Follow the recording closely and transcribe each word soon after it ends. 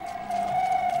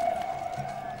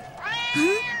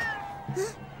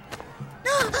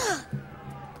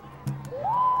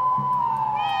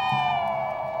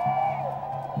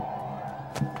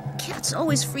Cats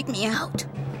always freak me out.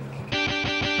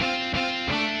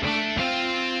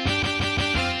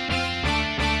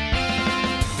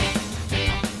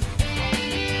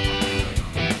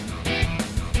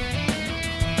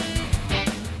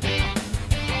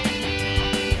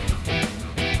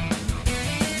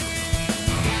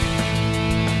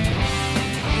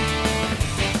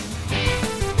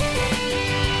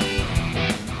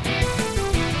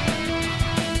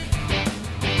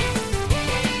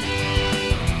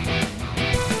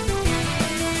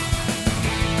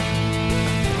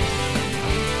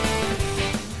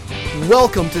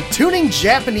 Welcome to Tuning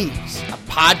Japanese, a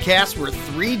podcast where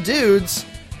three dudes,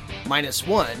 minus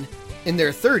one, in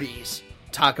their 30s,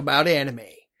 talk about anime.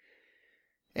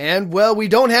 And, well, we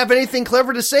don't have anything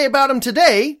clever to say about him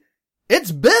today.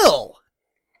 It's Bill!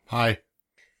 Hi.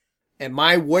 And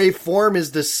my waveform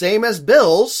is the same as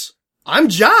Bill's. I'm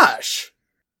Josh!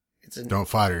 Don't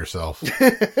flatter yourself.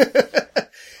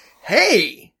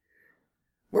 Hey!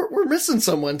 We're missing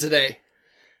someone today.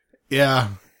 Yeah.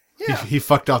 He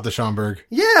fucked off the Schomburg.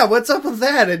 Yeah, what's up with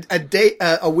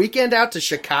that? A weekend out to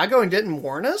Chicago and didn't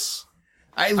warn us?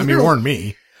 I mean, warn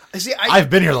me. See, I've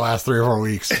been here the last 3 or 4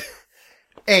 weeks.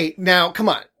 Hey, now, come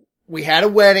on. We had a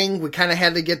wedding. We kind of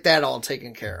had to get that all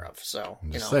taken care of. So,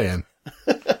 I'm just saying.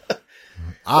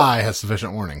 I have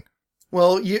sufficient warning.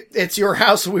 Well, it's your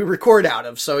house we record out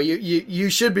of, so you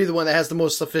should be the one that has the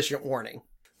most sufficient warning.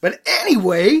 But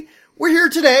anyway, we're here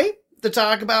today to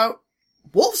talk about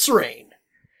Wolf's Rain.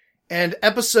 And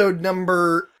episode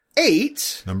number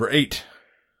 8. Number 8.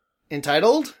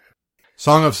 Entitled?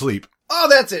 Song of Sleep. Oh,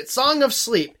 that's it. Song of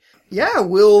Sleep. Yeah,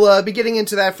 we'll be getting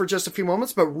into that for just a few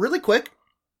moments, but really quick,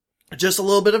 just a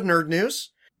little bit of nerd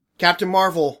news. Captain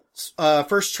Marvel's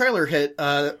first trailer hit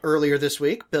earlier this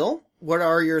week. Bill, what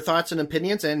are your thoughts and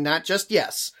opinions, and not just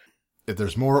yes? If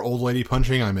there's more old lady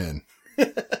punching, I'm in.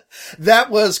 That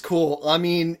was cool. I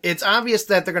mean, it's obvious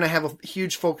that they're going to have a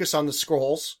huge focus on the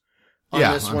Skrulls.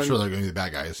 Yeah, I'm sure they're going to be the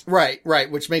bad guys. Right,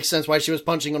 which makes sense why she was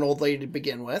punching an old lady to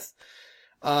begin with.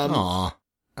 Aw,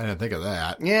 I didn't think of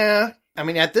that. Yeah, I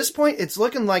mean, at this point, it's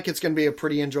looking like it's going to be a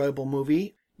pretty enjoyable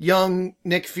movie. Young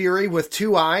Nick Fury with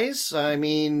 2 eyes. I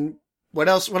mean, what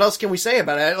else can we say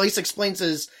about it? It at least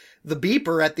explains the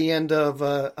beeper at the end of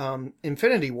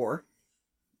Infinity War.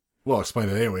 Well, explain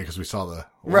it anyway, because we saw the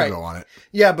logo on it.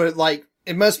 Yeah, but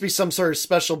it must be some sort of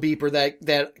special beeper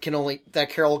that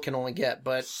Carol can only get,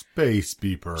 but Space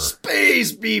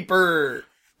beeper.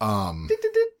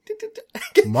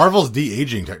 Marvel's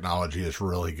de-aging technology is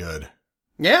really good.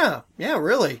 Yeah,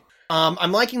 really.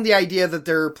 I'm liking the idea that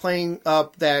they're playing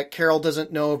up that Carol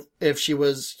doesn't know if she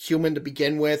was human to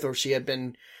begin with or if she had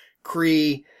been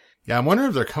Kree. Yeah, I'm wondering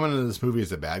if they're coming into this movie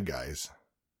as the bad guys.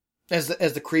 As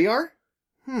the Kree are?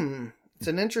 It's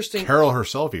an interesting... Carol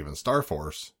herself even, Star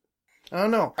Force. I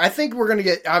don't know. I think we're going to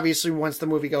get, obviously, once the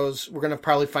movie goes, we're going to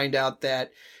probably find out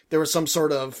that there was some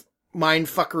sort of mind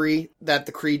fuckery that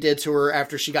the Kree did to her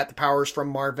after she got the powers from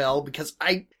Mar-Vell, because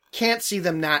I can't see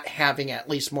them not having at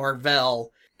least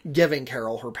Mar-Vell giving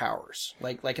Carol her powers,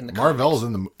 like in the Mar-Vell's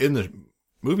in the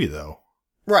movie, though.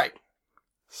 Right.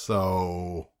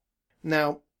 So...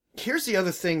 Now, here's the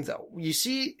other thing, though. You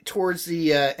see towards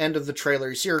the end of the trailer,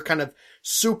 you see her kind of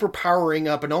super powering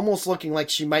up and almost looking like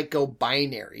she might go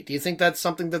binary. Do you think that's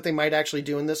something that they might actually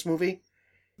do in this movie?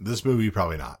 This movie,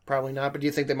 probably not. Probably not, but do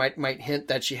you think they might hint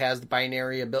that she has the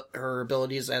binary, her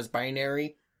abilities as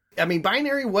binary? I mean,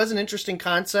 binary was an interesting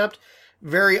concept,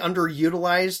 very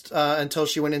underutilized until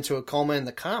she went into a coma in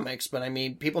the comics, but I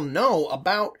mean, people know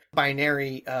about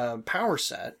binary power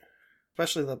set,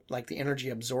 especially the energy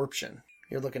absorption.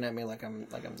 You're looking at me like I'm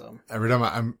dumb. Every time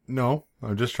I'm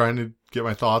just trying to get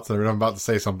my thoughts, and every time I'm about to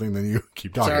say something, then you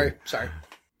keep talking. Sorry.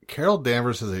 Carol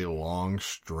Danvers has a long,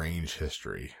 strange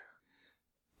history.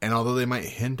 And although they might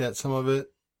hint at some of it,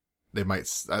 they're going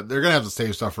to have to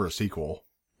save stuff for a sequel,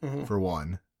 for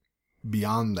one.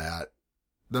 Beyond that,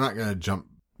 they're not going to jump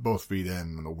both feet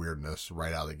in on the weirdness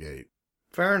right out of the gate.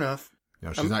 Fair enough.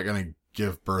 She's not going to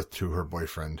give birth to her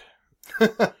boyfriend.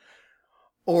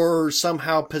 Or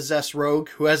somehow possess Rogue,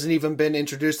 who hasn't even been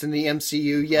introduced in the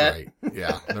MCU yet. Right.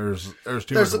 Yeah. There's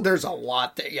there's a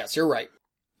lot there. Yes, you're right.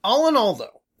 All in all,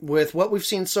 though, with what we've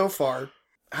seen so far,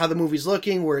 how the movie's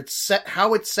looking, where it's set,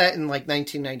 how it's set in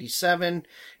 1997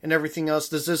 and everything else,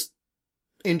 does this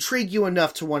intrigue you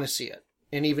enough to want to see it?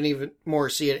 And even more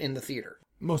see it in the theater?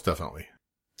 Most definitely.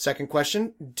 Second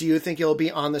question, do you think it'll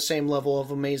be on the same level of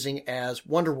amazing as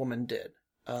Wonder Woman did?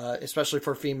 Especially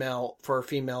for a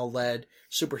female-led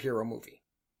superhero movie.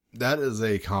 That is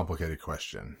a complicated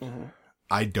question. Mm-hmm.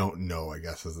 I don't know, I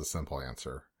guess, is the simple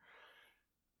answer.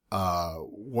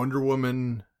 Wonder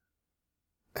Woman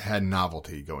had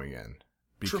novelty going in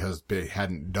because they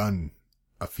hadn't done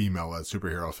a female-led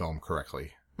superhero film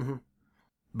correctly. Mm-hmm.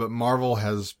 But Marvel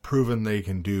has proven they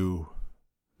can do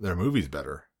their movies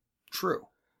better. True.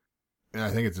 And I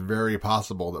think it's very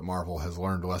possible that Marvel has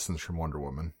learned lessons from Wonder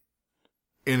Woman,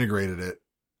 integrated it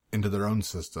into their own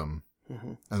system,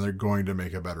 mm-hmm. and they're going to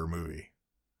make a better movie.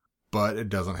 But it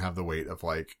doesn't have the weight of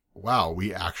like, wow,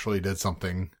 we actually did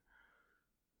something.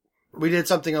 We did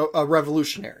something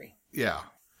revolutionary. Yeah.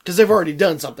 Because they've already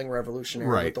done something revolutionary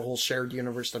Right. with the whole shared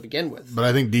universe to begin with. But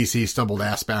I think DC stumbled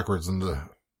ass backwards into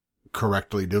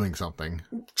correctly doing something.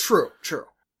 True, true.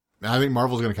 And I think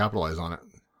Marvel's going to capitalize on it.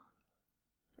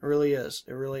 It really is.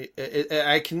 It really.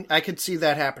 I could see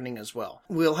that happening as well.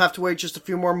 We'll have to wait just a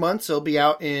few more months. It'll be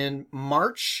out in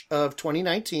March of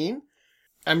 2019.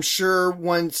 I'm sure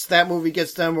once that movie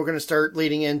gets done, we're going to start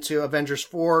leading into Avengers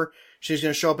 4. She's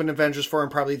going to show up in Avengers 4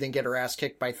 and probably then get her ass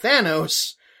kicked by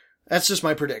Thanos. That's just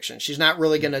my prediction. She's not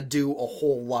really going to do a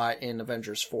whole lot in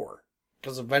Avengers 4.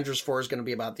 Because Avengers 4 is going to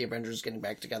be about the Avengers getting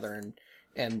back together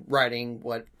and writing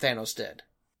what Thanos did.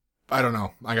 I don't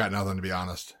know. I got nothing, to be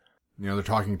honest. You know, they're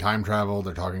talking time travel,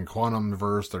 they're talking quantum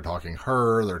verse, they're talking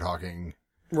her, they're talking...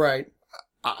 Right.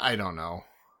 I don't know.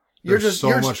 You're There's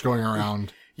so much going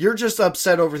around. You're just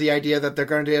upset over the idea that they're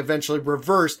going to eventually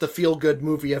reverse the feel-good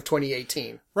movie of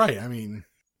 2018. Right, I mean...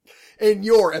 In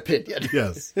your opinion.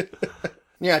 Yes.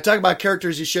 Yeah, talk about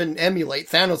characters you shouldn't emulate.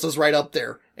 Thanos is right up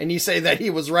there. And you say that he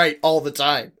was right all the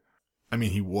time. I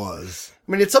mean, he was.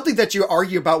 I mean, it's something that you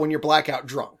argue about when you're blackout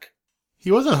drunk.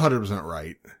 He wasn't 100%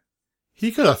 right.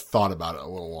 He could have thought about it a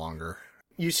little longer.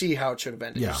 You see how it should have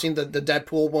ended. Yeah. You've seen the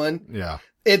Deadpool one. Yeah.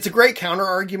 It's a great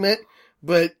counter-argument,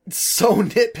 but it's so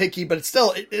nitpicky, but it's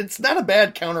still, it's not a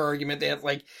bad counter-argument. They had,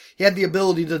 like, he had the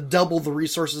ability to double the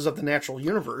resources of the natural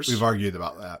universe. We've argued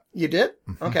about that. You did?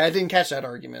 Mm-hmm. Okay, I didn't catch that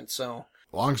argument, so.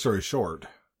 Long story short,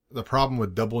 the problem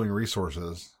with doubling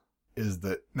resources is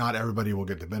that not everybody will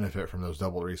get to benefit from those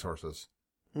doubled resources.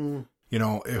 Mm. You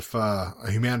know, if a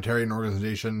humanitarian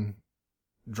organization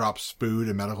drops food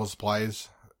and medical supplies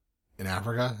in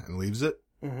Africa and leaves it,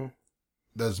 Mm-hmm.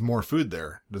 there's more food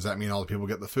there. Does that mean all the people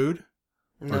get the food?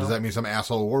 No. Or does that mean some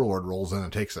asshole warlord rolls in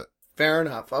and takes it? Fair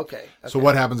enough. Okay. So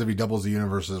what happens if he doubles the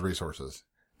universe's resources?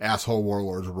 Asshole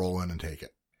warlords roll in and take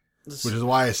it. Which is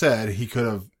why I said he could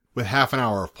have, with half an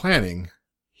hour of planning,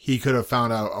 he could have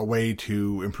found out a way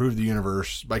to improve the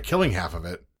universe by killing half of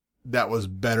it that was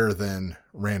better than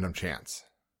random chance.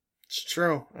 It's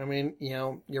true. I mean, you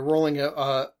know, you're rolling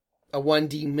a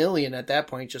 1D million at that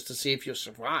point just to see if you'll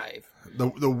survive.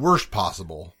 The worst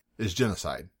possible is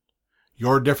genocide.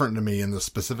 You're different to me in this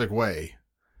specific way,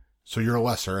 so you're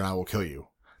lesser and I will kill you.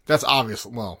 That's obvious.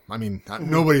 Well, I mean,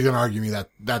 nobody's going to argue me that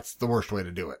that's the worst way to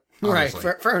do it. Obviously.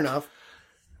 Right. Fair enough.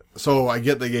 So I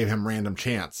get they gave him random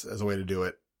chance as a way to do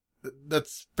it.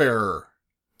 That's fair,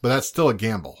 but that's still a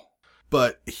gamble.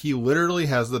 But he literally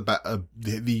has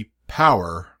the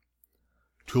power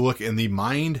to look in the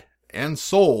mind and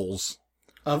souls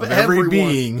of every everyone.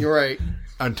 being. You're right.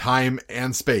 On time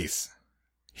and space.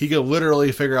 He could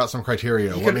literally figure out some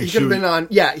criteria. He could have been on,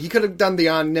 yeah, he could have done the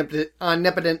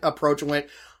omnipotent approach and went,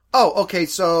 oh, okay,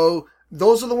 so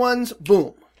those are the ones,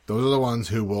 boom. Those are the ones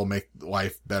who will make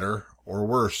life better or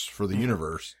worse for the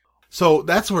universe. So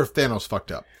that's where Thanos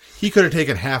fucked up. He could have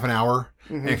taken half an hour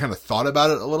and kind of thought about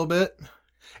it a little bit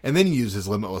and then used his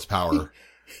limitless power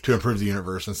to improve the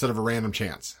universe instead of a random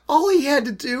chance. All he had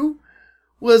to do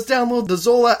was download the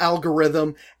Zola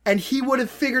algorithm and he would have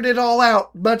figured it all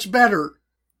out much better.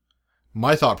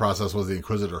 My thought process was the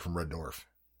Inquisitor from Red Dwarf.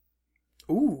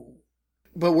 Ooh.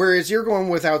 But whereas you're going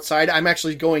with outside, I'm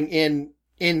actually going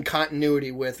in continuity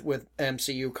with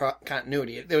MCU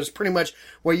continuity. It was pretty much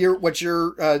what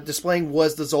you're displaying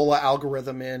was the Zola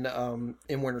algorithm in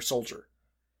Winter Soldier.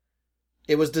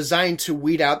 It was designed to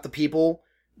weed out the people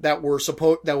that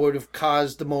would have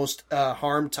caused the most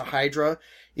harm to Hydra,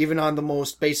 even on the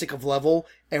most basic of level,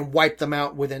 and wipe them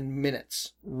out within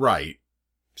minutes. Right.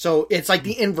 So it's like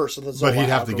the inverse of the Zola But he'd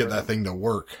have algorithm. to get that thing to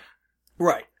work.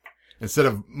 Right. Instead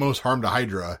of most harm to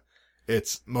Hydra,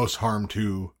 it's most harm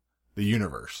to the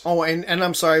universe. Oh, and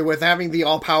I'm sorry, with having the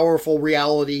all-powerful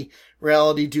reality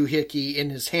doohickey in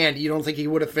his hand, you don't think he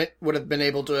would have been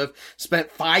able to have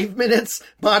spent 5 minutes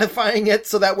modifying it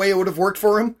so that way it would have worked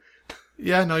for him?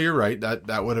 Yeah, no, you're right.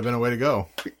 That would have been a way to go.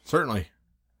 Certainly.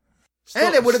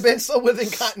 And it would have been so within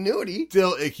continuity.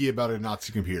 Still icky about a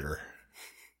Nazi computer.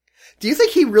 Do you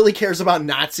think he really cares about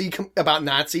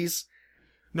Nazis?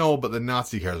 No, but the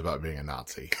Nazi cares about being a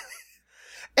Nazi.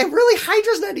 And really,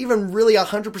 Hydra's not even really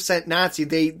 100% Nazi.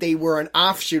 They were an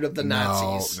offshoot of the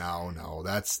Nazis. No.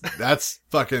 That's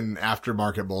fucking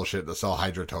aftermarket bullshit to sell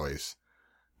Hydra toys.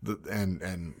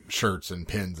 And shirts and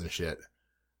pins and shit.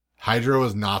 Hydra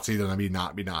was Nazi, then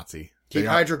not be Nazi. Keep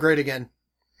Hydra great again.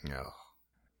 No.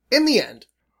 In the end,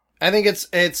 I think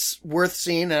it's worth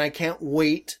seeing, and I can't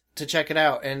wait to check it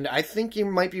out. And I think you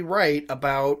might be right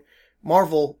about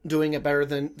Marvel doing it better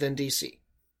than DC.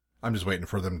 I'm just waiting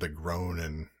for them to groan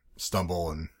and stumble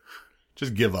and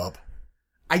just give up.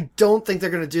 I don't think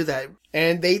they're going to do that.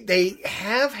 And they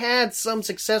have had some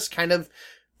success kind of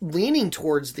leaning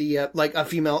towards the,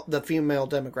 the female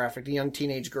demographic, the young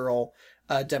teenage girl,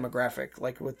 demographic,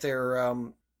 like with their,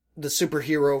 the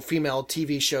superhero female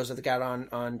TV shows that they got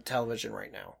on television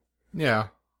right now. Yeah.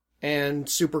 And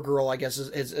Supergirl, I guess,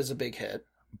 is a big hit.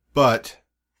 But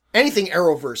anything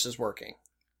Arrowverse is working.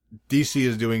 DC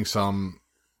is doing some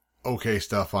okay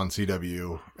stuff on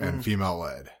CW and female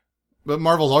led. But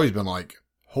Marvel's always been like,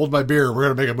 hold my beer, we're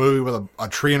going to make a movie with a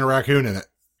tree and a raccoon in it.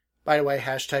 By the way,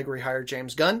 hashtag rehire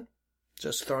James Gunn.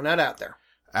 Just throwing that out there.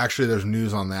 Actually, there's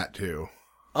news on that too.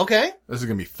 Okay. This is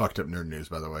going to be fucked up nerd news,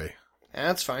 by the way.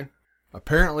 That's fine.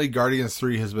 Apparently, Guardians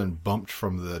 3 has been bumped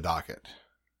from the docket.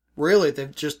 Really? They're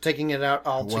just taking it out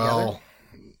altogether? Well,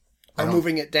 or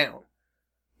moving it down?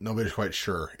 Nobody's quite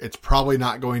sure. It's probably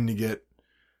not going to get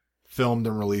filmed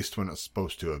and released when it's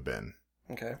supposed to have been.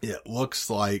 Okay. It looks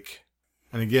like,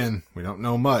 and again, we don't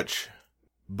know much,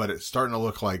 but it's starting to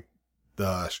look like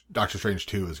the Doctor Strange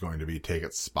 2 is going to take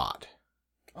its spot.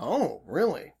 Oh,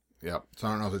 really? Yep. So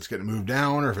I don't know if it's getting moved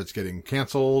down or if it's getting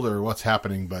canceled or what's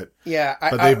happening, but yeah,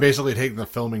 they've basically taken the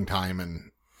filming time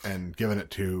and given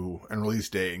it to, and release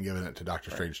date and given it to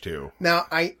Doctor Strange 2. Now,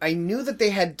 I knew that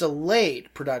they had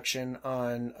delayed production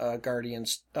on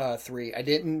Guardians 3. I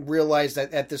didn't realize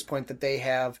that at this point that they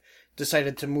have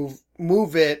decided to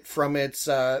move it from its,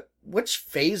 which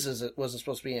phase was it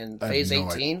supposed to be in? Phase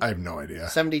 18? I have no idea.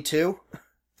 72?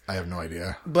 I have no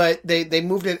idea. But they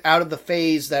moved it out of the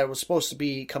phase that it was supposed to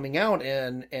be coming out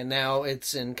in, and now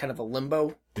it's in kind of a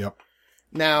limbo. Yep.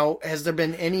 Now, has there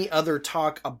been any other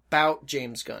talk about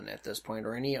James Gunn at this point,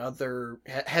 or any other,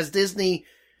 has Disney...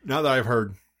 Not that I've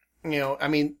heard. I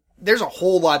mean, there's a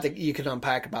whole lot that you can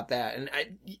unpack about that, and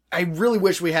I really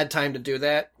wish we had time to do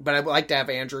that, but I'd like to have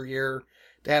Andrew here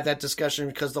to have that discussion,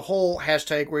 because the whole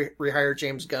hashtag rehire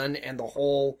James Gunn and the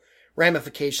whole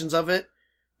ramifications of it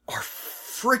are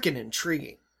freaking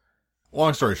intriguing.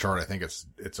 Long story short, I think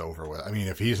it's over with. I mean,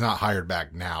 if he's not hired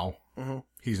back now,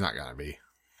 he's not going to be.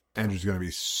 Andrew's going to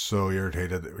be so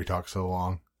irritated that we talk so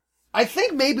long. I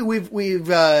think maybe we've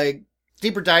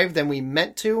deeper dived than we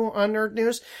meant to on Nerd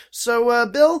News. So,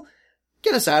 Bill,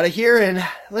 get us out of here and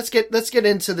let's get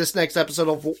into this next episode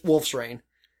of Wolf's Rain.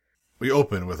 We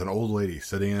open with an old lady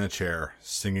sitting in a chair,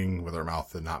 singing with her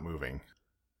mouth and not moving.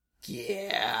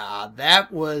 Yeah,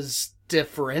 that was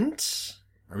different.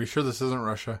 Are we sure this isn't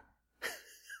Russia?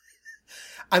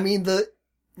 I mean, the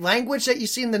language that you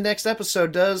see in the next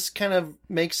episode does kind of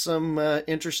make some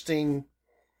interesting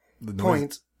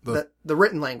points. The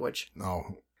written language.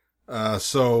 No.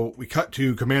 So we cut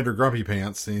to Commander Grumpy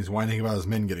Pants, and he's whining about his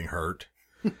men getting hurt.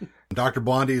 Dr.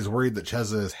 Blondie is worried that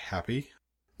Cheza is happy.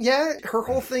 Yeah, her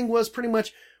whole thing was pretty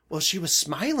much, well, she was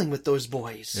smiling with those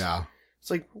boys. Yeah.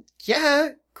 It's like, yeah,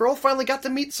 girl finally got to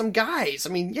meet some guys. I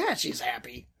mean, yeah, she's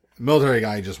happy. The military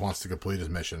guy just wants to complete his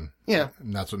mission. Yeah.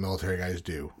 And that's what military guys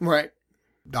do. Right.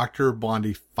 Dr.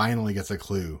 Blondie finally gets a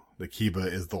clue that Kiba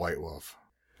is the White Wolf.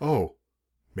 Oh,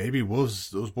 maybe wolves,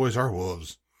 those boys are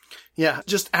wolves. Yeah,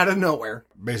 just out of nowhere.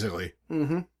 Basically.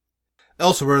 Mm-hmm.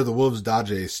 Elsewhere, the wolves dodge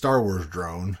a Star Wars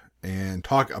drone and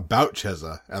talk about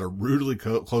Cheza at a rudely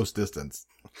close distance.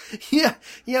 Yeah,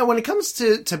 when it comes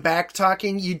to back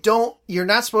talking, you're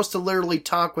not supposed to literally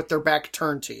talk with their back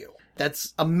turned to you.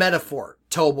 That's a metaphor,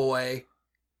 Toboe.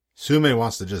 Sume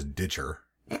wants to just ditch her.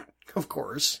 Of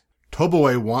course.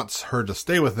 Toboe wants her to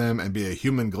stay with him and be a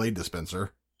human Glade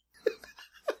dispenser.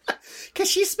 'Cause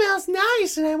she smells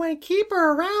nice and I want to keep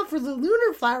her around for the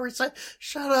lunar flowers.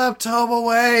 Shut up,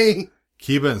 Toboe.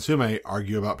 Kiba and Sume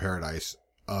argue about paradise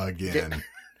again.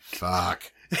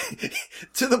 Fuck.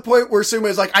 To the point where Sume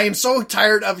is like, I am so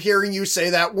tired of hearing you say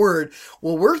that word.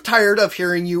 Well, we're tired of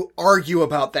hearing you argue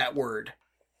about that word.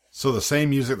 So the same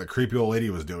music the creepy old lady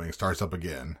was doing starts up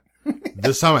again.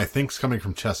 This time I think it's coming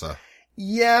from Cheza.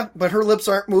 Yeah, but her lips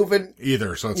aren't moving.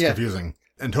 Either, so it's confusing.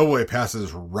 And Toboe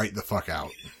passes right the fuck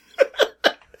out.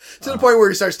 To the point where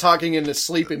he starts talking in his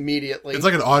sleep immediately. It's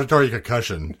like an auditory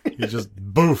concussion. He just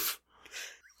boof.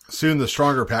 Soon the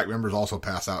stronger pack members also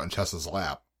pass out in Cheza's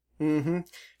lap. Mm-hmm.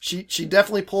 She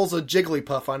definitely pulls a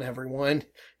Jigglypuff on everyone.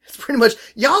 It's pretty much,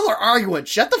 y'all are arguing.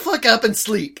 Shut the fuck up and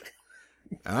sleep.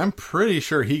 And I'm pretty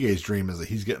sure Hige's dream is that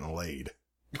he's getting laid.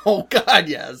 Oh God,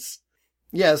 yes.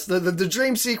 Yes, the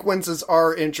dream sequences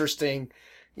are interesting.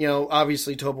 You know,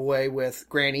 obviously Tobaway with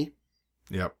Granny.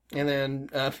 Yep. And then,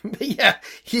 yeah,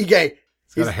 Hige.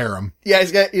 He's got a harem. Yeah,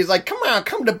 he's like,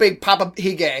 come to Big Papa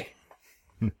Hige.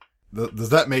 Does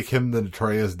that make him the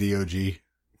notorious DOG?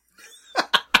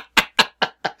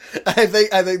 I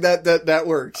think that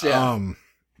works, yeah.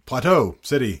 Plateau,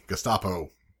 City, Gestapo.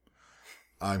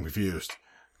 I'm confused.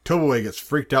 Tobaway gets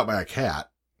freaked out by a cat.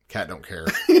 Cat don't care.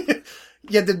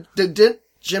 Yeah, did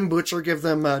Jim Butcher give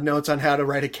them notes on how to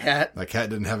write a cat? That cat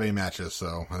didn't have any matches,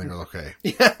 so I think it was okay.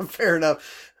 Yeah, fair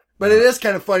enough. But it is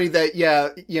kind of funny that, yeah,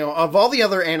 you know, of all the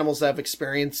other animals that have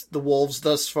experienced the wolves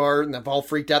thus far and have all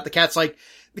freaked out, the cat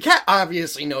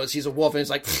obviously knows he's a wolf and he's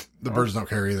like... The birds don't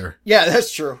care either. Yeah,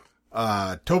 that's true.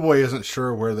 Tobaway isn't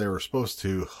sure where they were supposed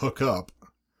to hook up.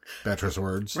 Beatrice's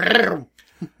words.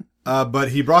 But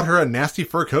he brought her a nasty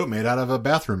fur coat made out of a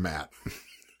bathroom mat.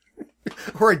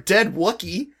 Or a dead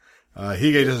Wookiee.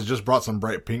 Hige just brought some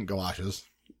bright pink galoshes.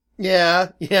 Yeah.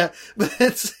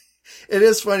 But it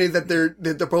is funny that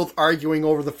they're both arguing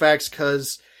over the facts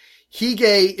because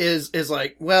Hige is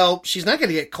like, well, she's not going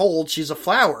to get cold. She's a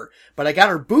flower, but I got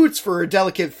her boots for her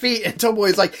delicate feet. And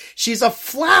Tobaway's like, she's a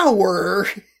flower.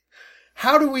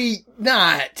 How do we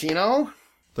not, you know?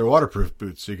 They're waterproof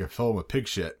boots, so you can fill them with pig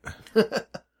shit. Put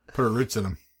her roots in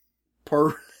them.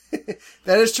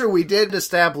 That is true. We did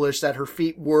establish that her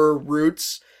feet were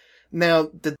roots. Now,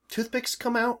 did toothpicks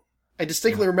come out? I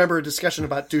distinctly remember a discussion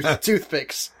about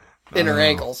toothpicks in her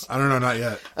ankles. I don't know, not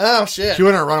yet. Oh, shit. She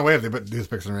wouldn't run away if they put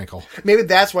toothpicks in her ankle. Maybe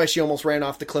that's why she almost ran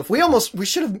off the cliff.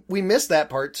 We missed that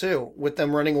part too, with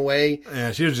them running away.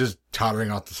 Yeah, she was just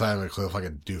tottering off the side of the cliff like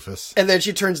a doofus. And then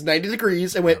she turns 90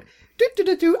 degrees and went,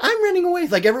 do, I'm running away.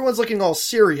 Like everyone's looking all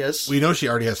serious. We know she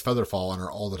already has feather fall on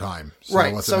her all the time. So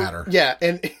right. What's it matter? Yeah.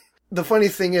 And the funny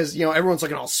thing is, you know, everyone's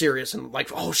looking all serious and like,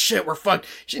 oh shit, we're fucked.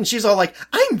 And she's all like,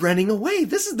 I'm running away.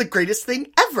 This is the greatest thing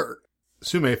ever.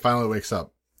 Sume finally wakes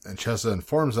up and Chessa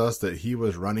informs us that he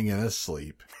was running in his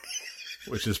sleep,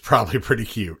 which is probably pretty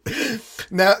cute.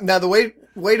 Now the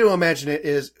way to imagine it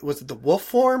is, was it the wolf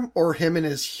form or him in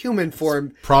his human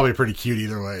form? Probably pretty cute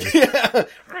either way. Yeah.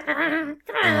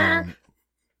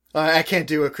 I can't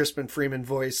do a Crispin Freeman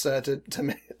voice to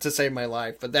save my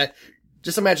life, but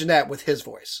just imagine that with his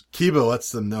voice. Kiba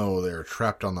lets them know they're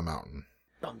trapped on the mountain.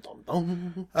 Dum, dum,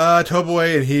 dum.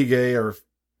 Tobaway and Hige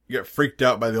get freaked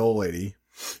out by the old lady.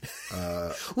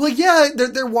 Well, yeah,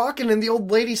 they're walking and the old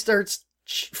lady starts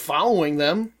following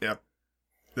them. Yep.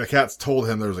 The cat's told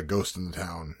him there's a ghost in the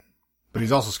town, but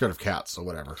he's also scared of cats, so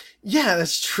whatever. Yeah,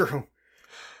 that's true.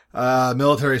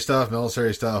 Military stuff,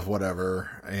 whatever.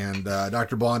 And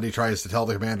Dr. Blondie tries to tell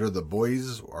the commander the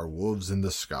boys are wolves in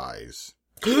disguise.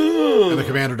 And the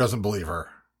commander doesn't believe her.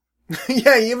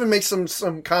 Yeah, he even makes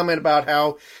some comment about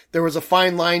how there was a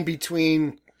fine line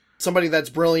between somebody that's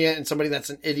brilliant and somebody that's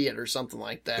an idiot or something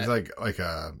like that. He's like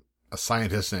a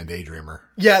scientist and a daydreamer.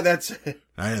 Yeah, that's it.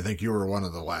 I didn't think you were one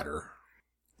of the latter.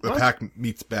 The pack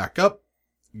meets back up,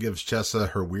 gives Chessa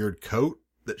her weird coat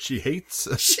that she hates.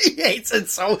 She hates it,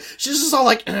 so she's just all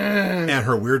like, and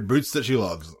her weird boots that she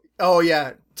loves. Oh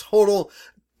yeah, total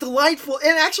delightful.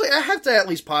 And actually, I have to at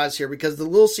least pause here because the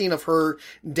little scene of her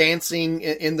dancing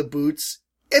in the boots,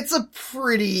 it's a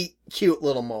pretty cute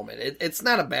little moment. It's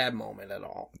not a bad moment at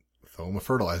all. Throw them a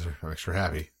fertilizer. Makes her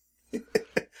happy.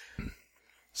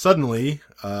 Suddenly,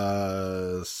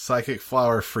 psychic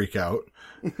flower freak out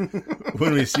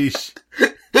when she sees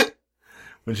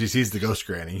the ghost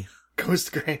granny.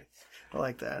 Ghost Granny. I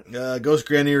like that. Ghost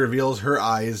Granny reveals her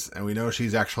eyes, and we know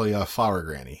she's actually a flower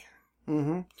granny.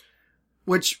 Mm-hmm.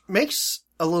 Which makes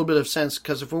a little bit of sense,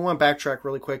 because if we want to backtrack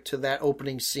really quick to that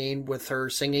opening scene with her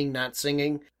singing, not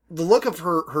singing, the look of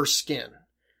her skin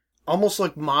almost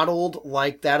looked modeled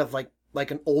like that of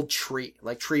like an old tree,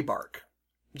 like tree bark.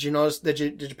 Did you notice? Did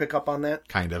you pick up on that?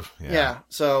 Kind of, yeah. Yeah.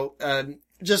 So,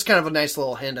 just kind of a nice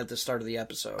little hint at the start of the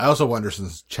episode. I also wonder,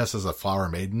 since Chessa's a flower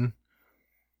maiden,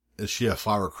 is she a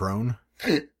flower crone?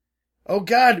 Oh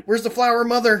God, where's the flower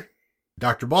mother?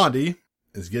 Dr. Blondie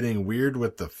is getting weird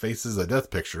with the faces of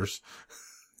death pictures.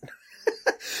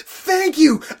 Thank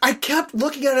you! I kept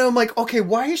looking at it, I'm like, okay,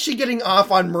 why is she getting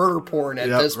off on murder porn at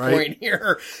this point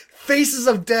here? Faces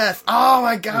of death. Oh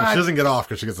my God. She doesn't get off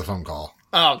because she gets a phone call.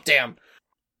 Oh, damn.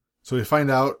 So we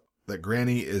find out that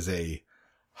Granny is a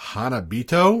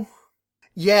Hanabito.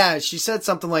 Yeah, she said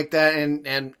something like that,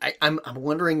 and I'm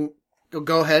wondering.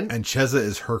 Go ahead. And Chessa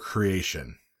is her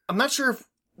creation. I'm not sure if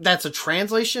that's a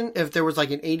translation, if there was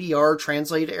like an ADR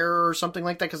translate error or something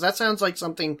like that, because that sounds like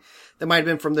something that might have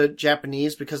been from the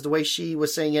Japanese, because the way she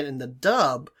was saying it in the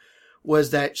dub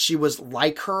was that she was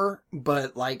like her,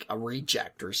 but like a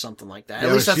reject or something like that. Yeah,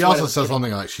 At least that's she what also I was says getting.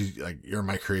 something like, she's like, you're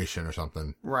my creation or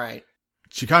something. Right.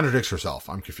 She contradicts herself.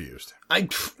 I'm confused.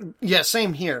 Yeah,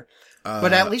 same here.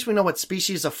 But at least we know what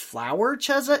species of flower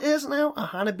Cheza is now, a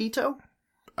Hanabito.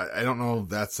 I don't know if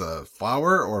that's a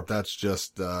flower or if that's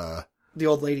just The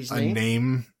old lady's a name.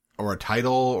 name or a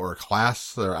title or a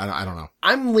class, or I don't know.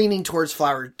 I'm leaning towards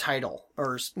flower title,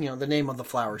 or, the name of the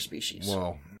flower species.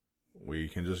 Well, we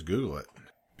can just Google it,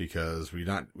 because we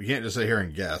can't just sit here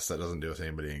and guess. That doesn't do us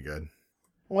anybody any good.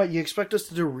 What, you expect us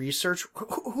to do research?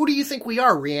 Who do you think we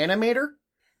are, Reanimator?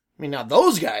 I mean, now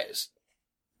those guys,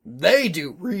 they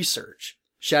do research.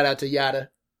 Shout out to Yada.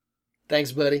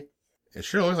 Thanks, buddy. It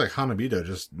sure looks like Hanabito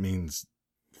just means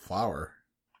flower.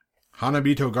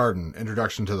 Hanabito Garden,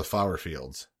 Introduction to the Flower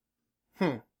Fields.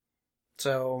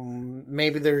 So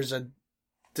maybe there's a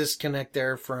disconnect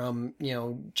there from,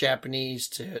 Japanese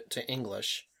to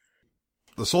English.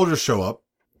 The soldiers show up,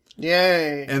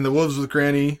 Yay. and the wolves with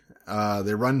Granny,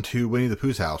 they run to Winnie the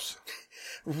Pooh's house.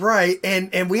 Right.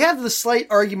 And we have the slight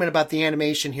argument about the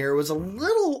animation here. It was a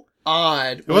little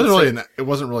odd. It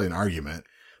wasn't really an argument.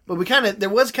 But there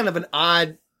was kind of an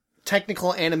odd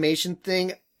technical animation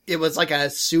thing. It was like a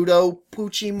pseudo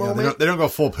Poochie moment. Yeah, they don't go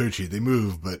full Poochie. They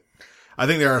move, but I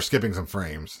think they are skipping some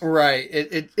frames. Right.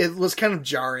 It was kind of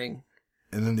jarring.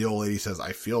 And then the old lady says,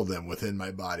 I feel them within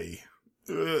my body.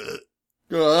 Ugh.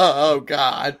 Oh,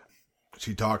 God.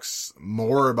 She talks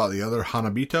more about the other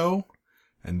Hanabito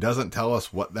and doesn't tell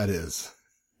us what that is.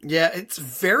 Yeah, it's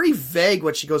very vague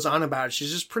what she goes on about.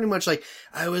 She's just pretty much like,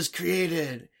 I was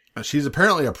created. She's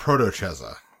apparently a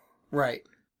proto-Cheza. Right.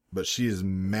 But she is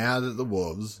mad at the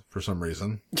wolves for some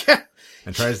reason. Yeah.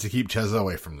 And tries to keep Cheza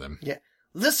away from them. Yeah.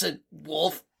 Listen,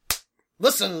 wolf.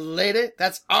 Listen, lady.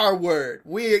 That's our word.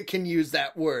 We can use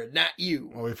that word, not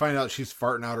you. Well, we find out she's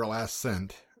farting out her last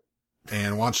cent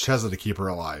and wants Cheza to keep her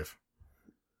alive.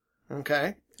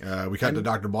 Okay. We cut to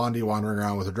Dr. Blondie wandering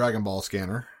around with a Dragon Ball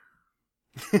scanner.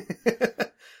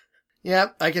 Yeah,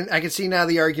 I can see now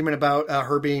the argument about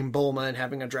her being Bulma and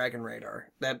having a dragon radar.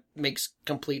 That makes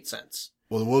complete sense.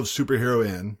 Well, the wolves superhero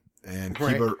in, and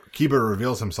Kiba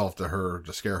reveals himself to her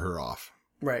to scare her off.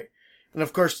 Right. And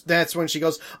of course, that's when she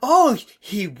goes, oh,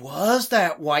 he was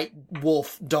that white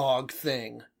wolf dog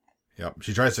thing. Yep.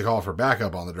 She tries to call for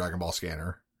backup on the Dragon Ball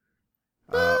scanner.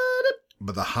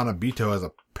 But the Hanabito has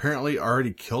apparently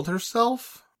already killed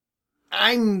herself?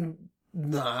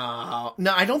 No,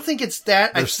 I don't think it's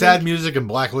that. There's sad music and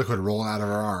black liquid rolling out of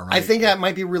her arm. Right? I think that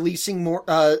might be releasing more,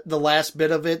 the last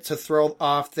bit of it to throw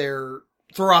off the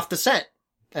scent,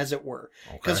 as it were.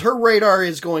 Because her radar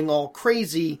is going all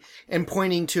crazy and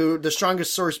pointing to the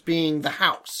strongest source being the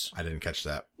house. I didn't catch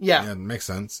that. Yeah. It makes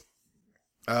sense.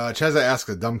 Cheza asks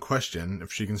a dumb question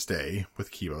if she can stay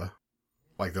with Kiba.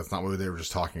 Like, that's not what they were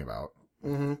just talking about.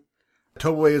 Mm-hmm.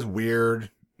 Toboe is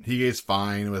weird. Hige's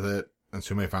fine with it. And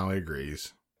Sume finally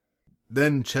agrees.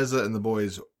 Then Cheza and the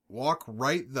boys walk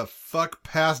right the fuck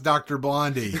past Dr.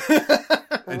 Blondie.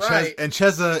 And, right. and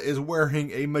Cheza is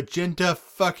wearing a magenta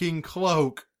fucking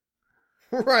cloak.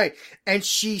 Right. And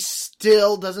she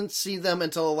still doesn't see them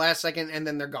until the last second, and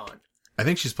then they're gone. I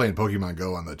think she's playing Pokemon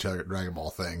Go on the Dragon Ball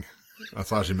thing.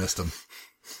 That's why she missed them.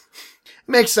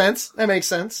 Makes sense. That makes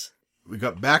sense. We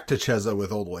got back to Cheza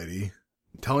with Old Lady,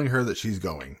 telling her that she's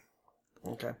going.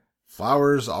 Okay.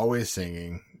 Flowers always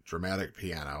singing, dramatic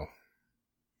piano.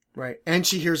 Right. And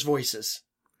she hears voices.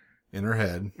 In her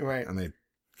head. Right. And they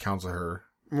counsel her.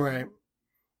 Right.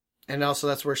 And also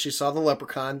that's where she saw the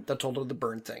leprechaun that told her to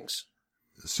burn things.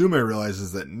 Sume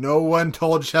realizes that no one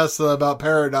told Cheza about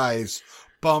paradise.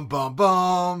 Bum, bum,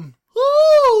 bum.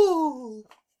 Ooh!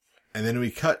 And then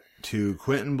we cut to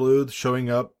Quentin Bluth showing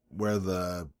up where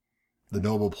the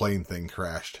noble plane thing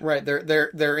crashed. Right.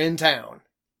 They're in town.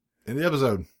 In the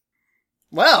episode.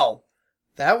 Well,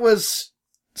 that was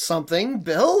something.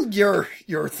 Bill, your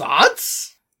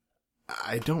thoughts?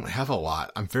 I don't have a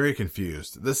lot. I'm very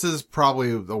confused. This is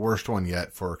probably the worst one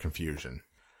yet for confusion.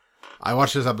 I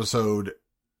watched this episode,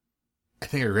 I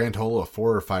think a grand total of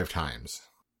 4 or 5 times.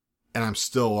 And I'm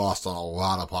still lost on a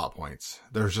lot of plot points.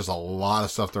 There's just a lot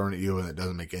of stuff thrown at you and it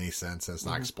doesn't make any sense and it's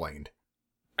not explained.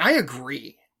 I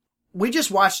agree. We just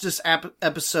watched this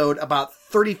episode about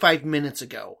 35 minutes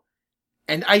ago.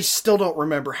 And I still don't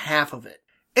remember half of it.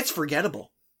 It's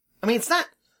forgettable. I mean, it's not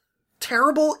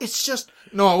terrible. It's just...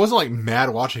 No, I wasn't like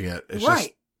mad watching it. It's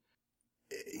right.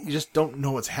 just, you just don't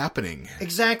know what's happening.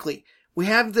 Exactly. we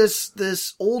have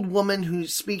this old woman who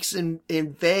speaks in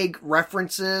vague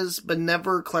references, but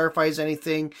never clarifies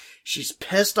anything. She's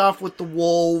pissed off with the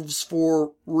wolves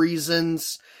for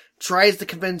reasons, tries to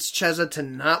convince Cheza to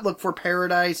not look for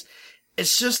paradise.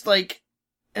 It's just like,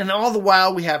 and all the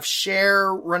while we have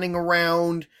Cher running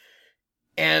around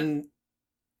and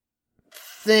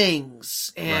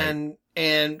things and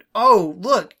oh,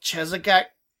 look, Cheza got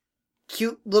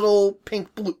cute little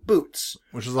pink boots.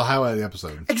 Which is the highlight of the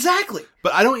episode. Exactly.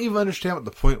 But I don't even understand what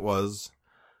the point was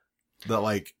that,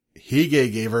 like,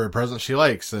 Hige gave her a present she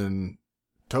likes and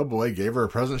Toboe gave her a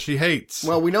present she hates.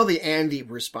 Well, we know the Andy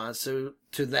response to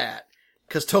that,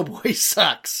 because Toboe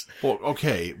sucks. Well,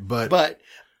 okay, but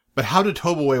how did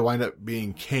Toboe wind up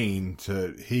being Kane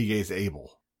to Hige's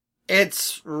Abel?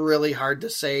 It's really hard to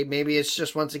say. Maybe it's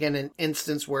just, once again, an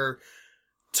instance where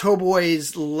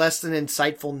Toboe's less than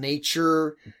insightful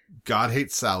nature. God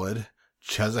hates salad.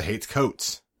 Cheza hates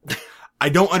coats. I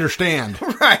don't understand.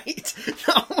 Right.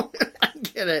 No, I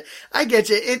get it. I get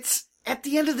you. It's, at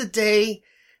the end of the day,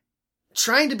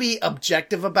 trying to be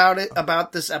objective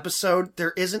about this episode,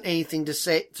 there isn't anything to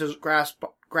say, to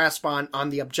grasp on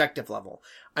the objective level.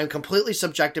 I'm completely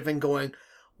subjective and going,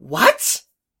 what?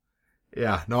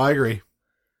 Yeah, no, I agree.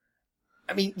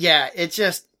 I mean, yeah, it's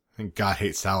just, I think God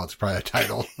hates salad's probably a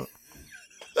title.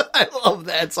 I love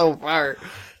that so far.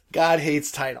 God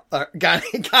hates title. God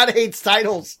hates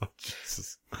titles. Oh,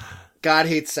 Jesus. God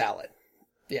hates salad.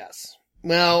 Yes.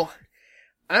 Well,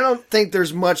 I don't think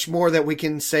there's much more that we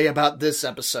can say about this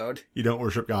episode. You don't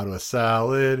worship God with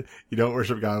salad. You don't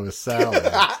worship God with salad.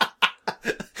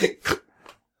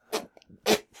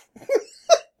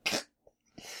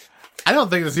 I don't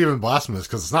think it's even blasphemous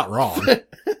because it's not wrong.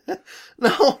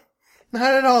 No,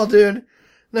 not at all, dude.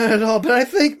 Not at all. But I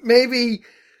think maybe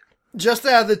just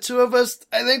out of the two of us,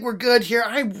 I think we're good here.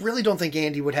 I really don't think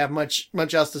Andy would have much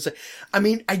else to say. I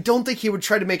mean, I don't think he would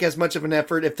try to make as much of an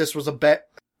effort if this was an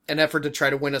effort to try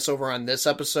to win us over on this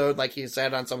episode, like he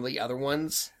said on some of the other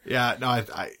ones. Yeah, no,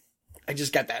 I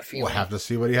just got that feeling. We'll have to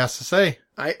see what he has to say.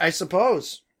 I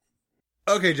suppose.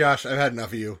 Okay, Josh, I've had enough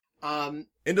of you.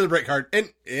 Into the break card.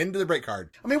 Into the break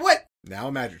card. I mean, what? Now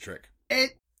a magic trick.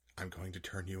 I'm going to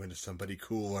turn you into somebody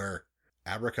cooler.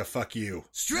 Abraca fuck you.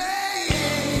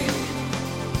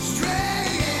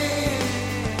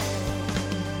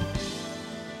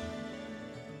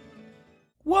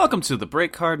 Welcome to the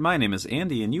break card. My name is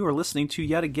Andy, and you are listening to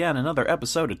yet again another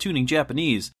episode of Tuning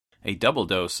Japanese, a double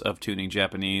dose of Tuning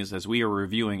Japanese, as we are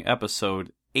reviewing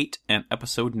episode 8 and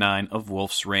episode 9 of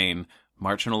Wolf's Rain,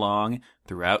 marching along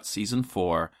throughout season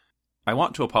 4. I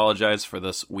want to apologize for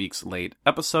this week's late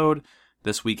episode.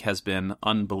 This week has been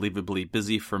unbelievably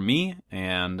busy for me,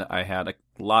 and I had a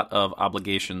lot of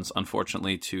obligations,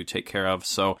 unfortunately, to take care of.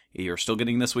 So you're still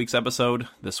getting this week's episode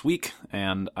this week,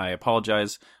 and I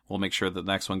apologize. We'll make sure that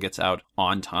the next one gets out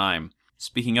on time.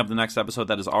 Speaking of the next episode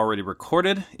that is already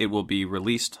recorded, it will be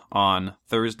released on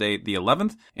Thursday the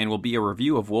 11th, and will be a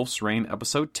review of Wolf's Rain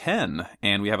episode 10.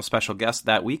 And we have a special guest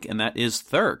that week, and that is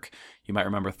Thurk. You might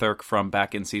remember Thurk from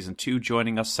back in Season 2,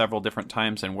 joining us several different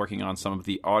times and working on some of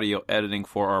the audio editing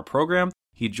for our program.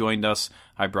 He joined us.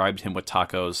 I bribed him with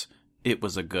tacos. It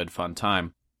was a good, fun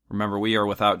time. Remember, we are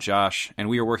without Josh, and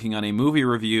we are working on a movie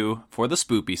review for the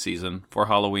spoopy season for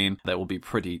Halloween that will be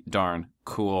pretty darn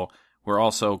cool. We're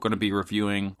also going to be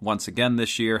reviewing, once again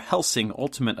this year, Hellsing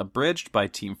Ultimate Abridged by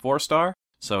Team 4-Star,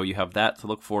 so you have that to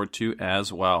look forward to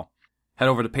as well. Head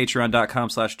over to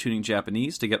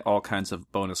patreon.com/tuningjapanese to get all kinds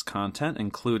of bonus content,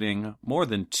 including more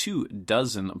than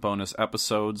 24 bonus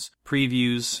episodes,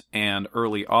 previews, and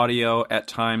early audio at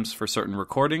times for certain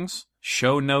recordings,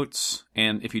 show notes,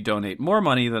 and if you donate more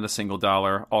money than a single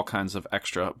 $1, all kinds of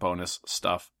extra bonus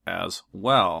stuff as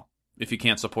well. If you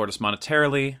can't support us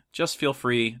monetarily, just feel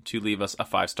free to leave us a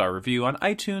 5-star review on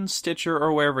iTunes, Stitcher,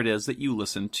 or wherever it is that you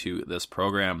listen to this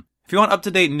program. If you want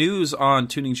up-to-date news on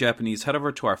Tuning Japanese, head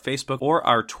over to our Facebook or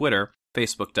our Twitter,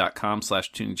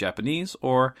 facebook.com/tuningjapanese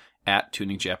or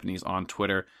 @tuningjapanese on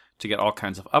Twitter, to get all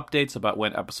kinds of updates about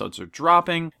when episodes are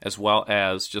dropping, as well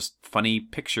as just funny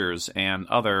pictures and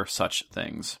other such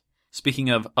things. Speaking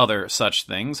of other such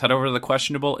things, head over to the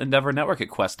Questionable Endeavor Network at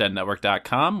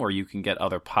questednetwork.com, where you can get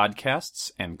other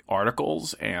podcasts and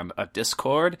articles and a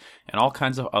Discord and all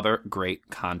kinds of other great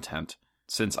content.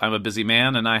 Since I'm a busy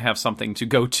man and I have something to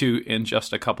go to in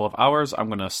just a couple of hours, I'm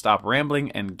going to stop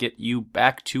rambling and get you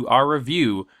back to our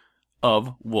review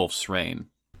of Wolf's Rain.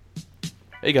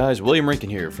 Hey guys, William Rankin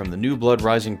here from the New Blood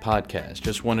Rising podcast.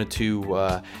 Just wanted to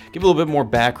give a little bit more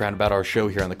background about our show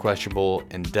here on the Questionable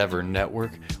Endeavor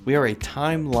Network. We are a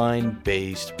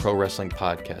timeline-based pro wrestling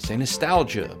podcast, a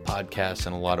nostalgia podcast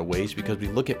in a lot of ways, because we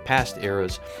look at past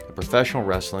eras of professional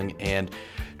wrestling and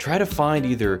try to find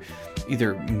either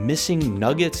missing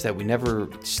nuggets that we never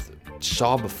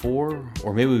saw before,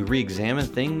 or maybe we re-examine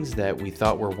things that we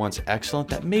thought were once excellent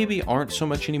that maybe aren't so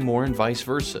much anymore, and vice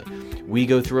versa. We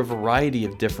go through a variety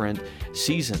of different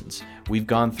seasons. We've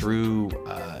gone through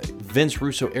Vince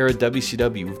Russo era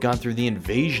WCW. We've gone through the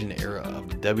Invasion era of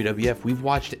the WWF. We've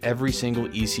watched every single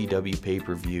ECW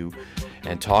pay-per-view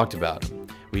and talked about them.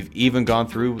 We've even gone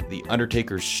through The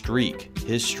Undertaker's streak,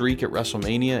 his streak at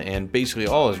WrestleMania, and basically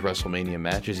all his WrestleMania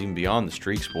matches, even beyond the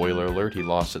streak. Spoiler alert, he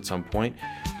lost at some point.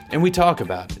 And we talk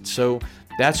about it. So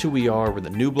that's who we are. We're the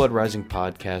New Blood Rising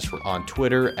Podcast. We're on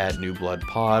Twitter at New Blood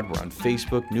Pod. We're on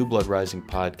Facebook, New Blood Rising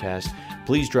Podcast.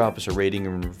 Please drop us a rating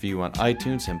and review on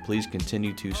iTunes, and please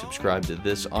continue to subscribe to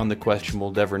this on the Questionable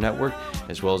Endeavor Network,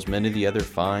 as well as many of the other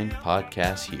fine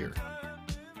podcasts here.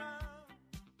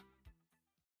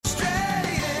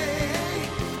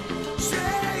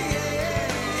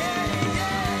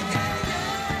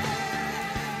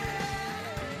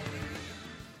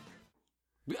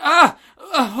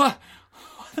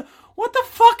 What the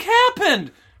fuck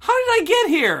happened? How did I get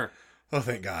here? Oh,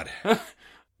 thank God.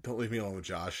 Don't leave me alone with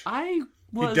Josh. He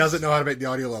doesn't know how to make the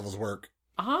audio levels work.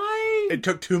 It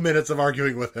took 2 minutes of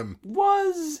arguing with him.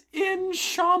 Was in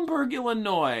Schaumburg,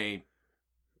 Illinois.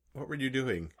 What were you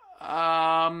doing?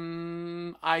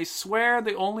 I swear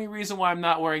the only reason why I'm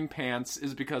not wearing pants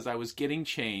is because I was getting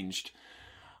changed.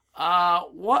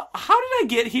 What? How did I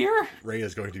get here? Ray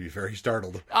is going to be very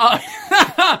startled.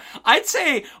 I'd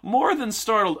say more than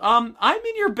startled. I'm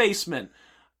in your basement.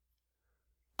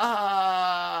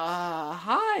 Hi,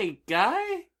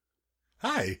 guy.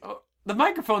 Hi. Oh, the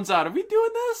microphone's out. Are we doing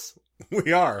this?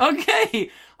 We are.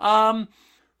 Okay. So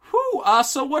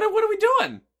what are we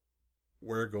doing?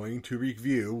 We're going to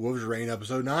review Wolves Reign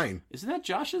episode 9. Isn't that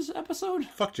Josh's episode?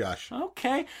 Fuck Josh.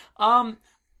 Okay.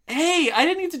 Hey, I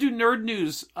didn't need to do nerd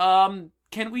news.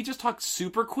 Can we just talk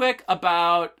super quick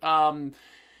about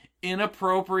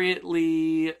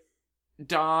inappropriately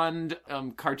donned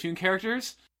cartoon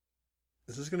characters?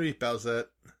 Is this going to be Bowsette?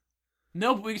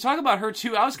 No, but we can talk about her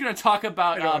too. I was going to talk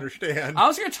about... I don't understand. I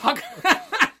was going to talk...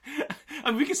 I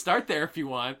mean, we can start there if you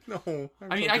want. No.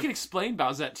 I can explain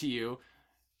Bowsette to you.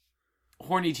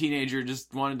 Horny teenager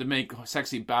just wanted to make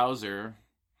sexy Bowser.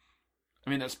 I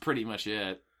mean, that's pretty much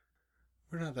it.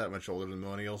 We're not that much older than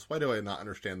millennials. Why do I not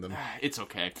understand them? It's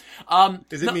okay.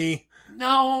 Is it me?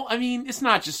 No, I mean, it's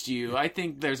not just you. I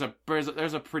think there's a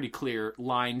pretty clear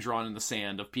line drawn in the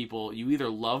sand of people. You either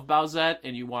love Bowsette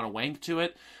and you want to wank to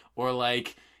it, or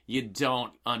like you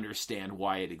don't understand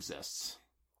why it exists.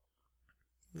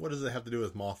 What does it have to do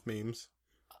with moth memes?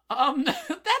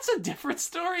 That's a different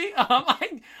story. I'm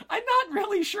not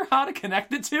really sure how to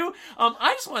connect the two.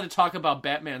 I just wanted to talk about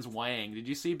Batman's Wang. Did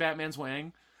you see Batman's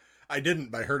Wang? I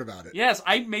didn't, but I heard about it. Yes,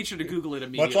 I made sure to Google it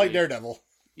immediately. Much like Daredevil.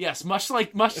 Yes, much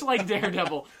like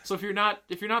Daredevil. So if you're not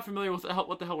familiar with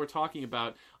what the hell we're talking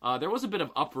about, there was a bit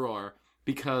of uproar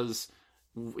because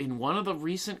in one of the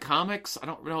recent comics, I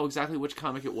don't know exactly which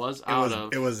comic it was.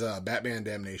 It was Batman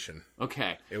Damnation.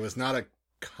 Okay. It was not a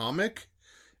comic.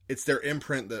 It's their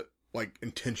imprint that like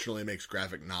intentionally makes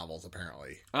graphic novels.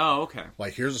 Apparently. Oh, okay.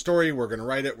 Like, here's a story. We're gonna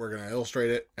write it. We're gonna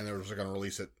illustrate it, and they're just gonna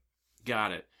release it.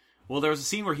 Got it. Well, there was a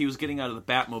scene where he was getting out of the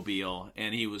Batmobile,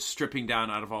 and he was stripping down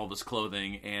out of all of his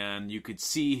clothing, and you could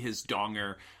see his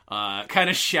donger kind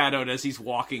of shadowed as he's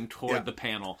walking toward the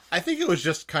panel. I think it was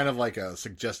just kind of like a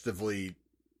suggestively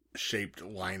shaped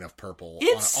line of purple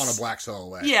on a black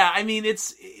silhouette. Yeah, I mean,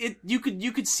 you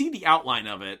could see the outline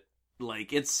of it.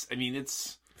 Like, it's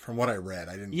from what I read.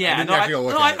 I didn't. Yeah, I didn't actually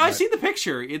look at it. I've seen the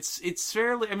picture. It's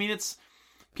fairly. I mean, it's.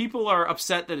 People are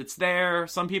upset that it's there.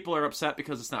 Some people are upset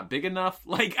because it's not big enough.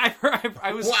 Like,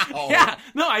 I was... Wow. Yeah.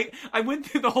 No, I went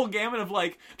through the whole gamut of,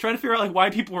 like, trying to figure out, like, why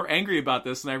people were angry about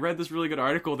this. And I read this really good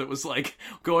article that was, like,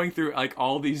 going through, like,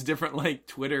 all these different, like,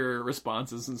 Twitter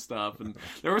responses and stuff. And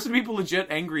there were some people legit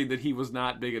angry that he was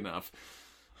not big enough.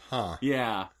 Huh.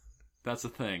 Yeah. That's the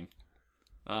thing.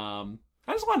 I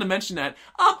just wanted to mention that.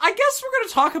 I guess we're going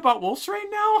to talk about Wolf's Reign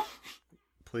now.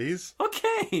 Please?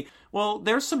 Okay. Well,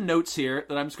 there's some notes here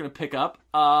that I'm just going to pick up.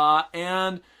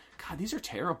 And, God, these are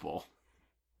terrible.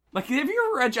 Like, have you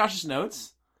ever read Josh's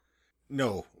notes?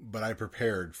 No, but I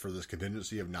prepared for this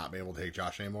contingency of not being able to take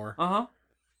Josh anymore. Uh-huh.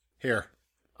 Here.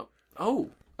 Oh,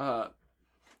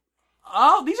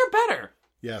 these are better.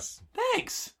 Yes.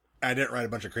 Thanks. I didn't write a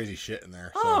bunch of crazy shit in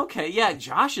there. So. Oh, okay. Yeah,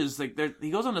 Josh is, like,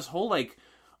 he goes on this whole, like,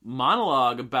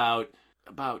 monologue about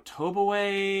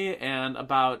Toboe and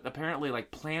about apparently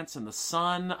like plants in the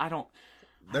sun.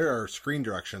 There are screen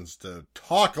directions to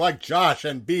talk like Josh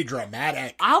and be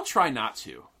dramatic. I'll try not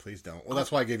to. Please don't. Well,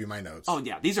 that's why I gave you my notes. Oh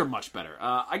yeah, these are much better.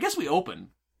 I guess we open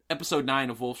episode 9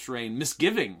 of Wolf's Rain,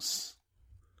 Misgivings.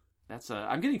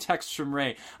 I'm getting texts from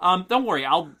Ray. Don't worry,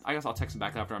 I guess I'll text him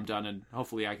back after I'm done, and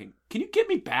hopefully I can you get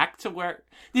me back to where,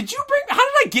 how did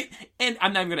I get, and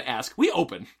I'm not even going to ask. We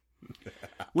open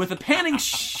with a panning,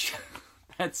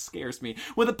 that scares me,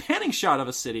 with a panning shot of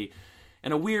a city,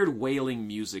 and a weird wailing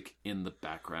music in the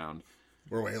background.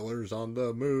 We're whalers on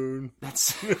the moon.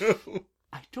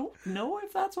 I don't know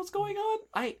if that's what's going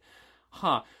on.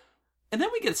 And then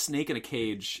we get a snake in a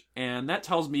cage, and that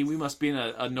tells me we must be in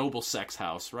a noble sex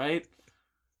house, right?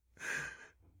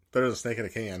 Better than a snake in a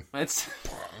can.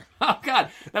 Oh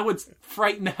god, that would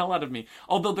frighten the hell out of me.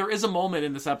 Although there is a moment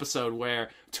in this episode where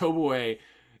Toboe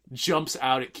jumps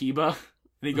out at Kiba, and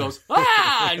he goes,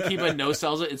 ah! And Kiba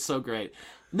no-sells it. It's so great.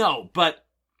 No, but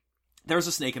there's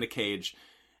a snake in a cage,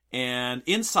 and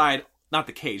inside, not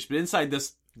the cage, but inside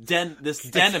this den of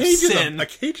sin. A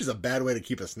cage is a bad way to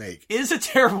keep a snake. Is a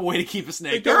terrible way to keep a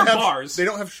snake. There are bars. They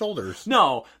don't have shoulders.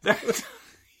 No.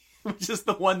 Which is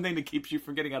the one thing that keeps you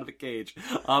from getting out of the cage,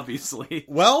 obviously.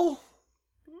 Well,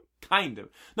 kind of.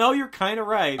 No, you're kind of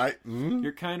right.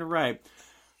 You're kind of right.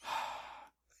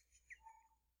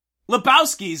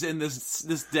 Lebowski's in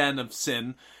this den of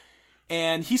sin,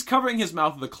 and he's covering his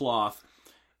mouth with a cloth,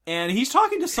 and he's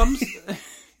talking to some...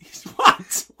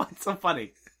 What's so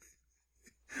funny?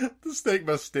 The snake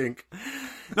must stink.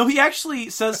 No, he actually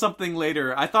says something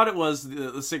later. I thought it was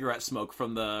the cigarette smoke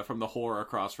from the whore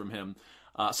across from him.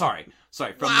 Sorry.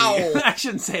 Wow. I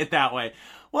shouldn't say it that way.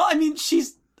 Well, I mean,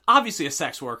 she's obviously a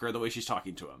sex worker the way she's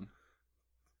talking to him.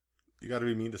 You got to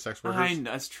be mean to sex workers. I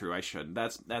know, that's true. I shouldn't.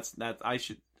 I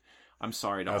should. I'm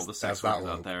sorry to all the sex workers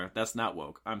out there. That's not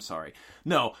woke. I'm sorry.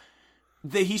 No,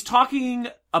 he's talking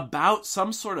about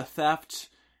some sort of theft,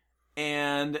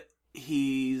 and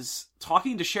he's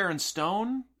talking to Sharon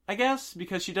Stone, I guess,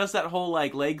 because she does that whole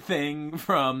like leg thing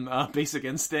from Basic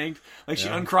Instinct. Like she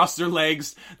uncrosses her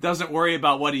legs, doesn't worry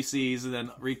about what he sees, and then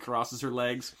recrosses her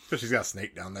legs. So she's got a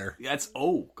snake down there.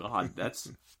 Oh god,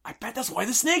 I bet that's why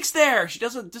the snake's there. She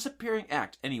does a disappearing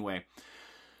act. Anyway,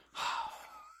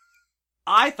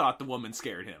 I thought the woman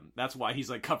scared him. That's why he's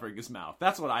like covering his mouth.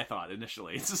 That's what I thought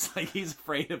initially. It's just like he's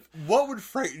afraid of... What would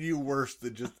frighten you worse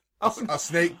than just a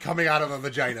snake coming out of a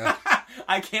vagina?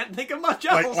 I can't think of much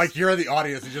else. Like you're in the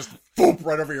audience and just boop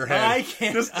right over your head.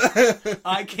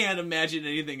 I can't imagine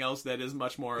anything else that is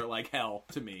much more like hell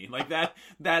to me. Like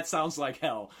that sounds like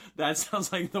hell. That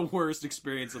sounds like the worst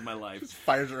experience of my life. Just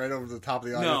fires it right over the top of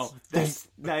the audience.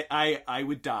 No, I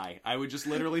would die. I would just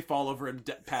literally fall over and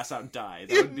pass out and die.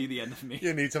 That would be the end of me.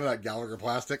 You need some of that Gallagher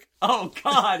plastic. Oh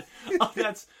god. Oh,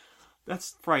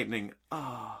 that's frightening.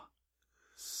 Oh,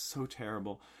 so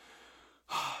terrible.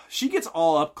 She gets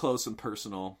all up close and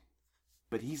personal,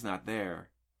 but he's not there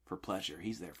for pleasure.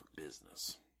 He's there for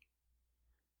business.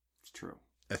 It's true.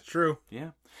 That's true.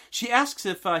 Yeah. She asks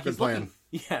if he's looking.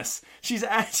 Yes. She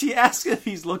asks if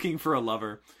he's looking for a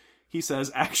lover. He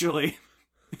says, "Actually,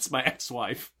 it's my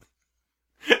ex-wife."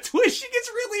 To which she gets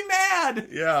really mad.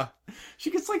 Yeah. She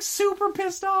gets like super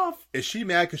pissed off. Is she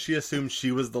mad because she assumed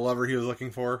she was the lover he was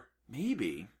looking for?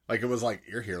 Maybe. Like it was like,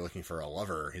 you're here looking for a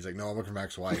lover. He's like, no, I'm looking for my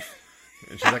ex-wife.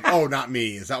 And she's like, oh, not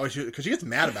me. Is that what she... Because she gets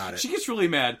mad about it. She gets really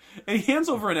mad. And he hands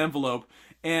over an envelope.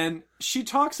 And she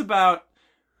talks about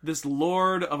this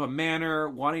lord of a manor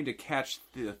wanting to catch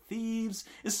the thieves.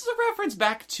 Is this a reference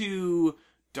back to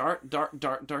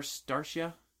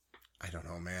Darcia? I don't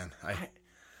know, man.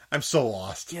 I'm so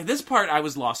lost. Yeah, this part I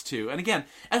was lost too. And again,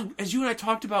 as you and I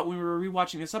talked about when we were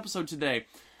rewatching this episode today,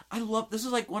 this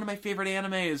is like one of my favorite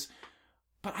animes.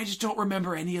 But I just don't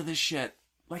remember any of this shit.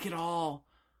 Like at all.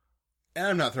 And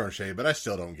I'm not throwing shade, but I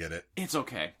still don't get it. It's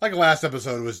okay. Like last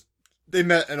episode was, they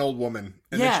met an old woman,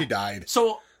 and then she died.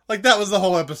 So, like that was the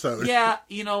whole episode. Yeah,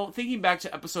 thinking back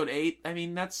to episode 8, I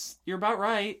mean, you're about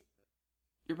right.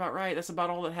 You're about right. That's about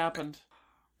all that happened.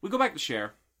 We go back to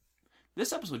Cher.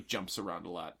 This episode jumps around a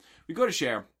lot. We go to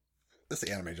Cher. This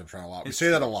anime jumps around a lot. We say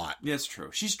that a lot. Yeah, it's true.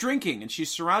 She's drinking, and she's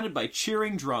surrounded by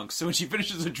cheering drunks. So when she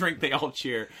finishes a drink, they all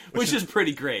cheer, which is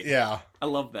pretty great. Yeah. I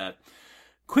love that.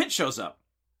 Quint shows up.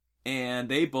 And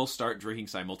they both start drinking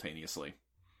simultaneously.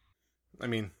 I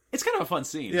mean... It's kind of a fun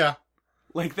scene. Yeah.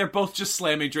 Like, they're both just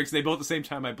slamming drinks. They both at the same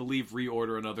time, I believe,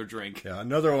 reorder another drink. Yeah,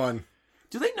 another one.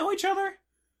 Do they know each other?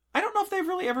 I don't know if they've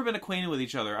really ever been acquainted with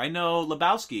each other. I know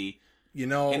Lebowski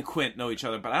and Quint know each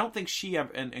other, but I don't think she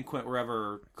and Quint were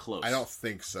ever close. I don't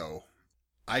think so.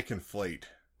 I conflate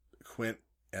Quint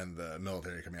and the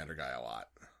military commander guy a lot.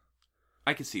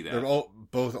 I can see that. They're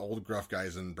both old gruff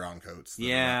guys in brown coats.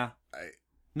 Yeah.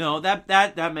 No,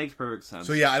 that makes perfect sense.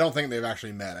 So yeah, I don't think they've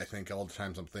actually met. I think all the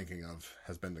times I'm thinking of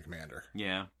has been the commander.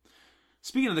 Yeah.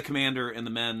 Speaking of the commander and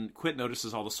the men, Quint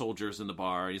notices all the soldiers in the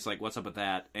bar. He's like, what's up with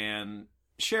that? And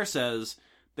Cher says,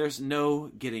 there's no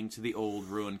getting to the old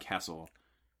ruined castle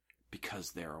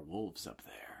because there are wolves up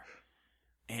there.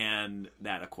 And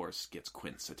that, of course, gets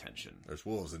Quint's attention. There's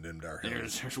wolves in them there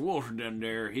hills. There's wolves in them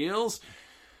there hills.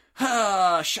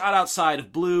 Shot outside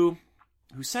of Blue,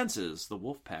 who senses the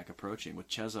wolf pack approaching with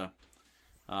Cheza.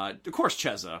 Of course,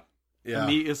 Cheza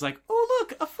is like, oh,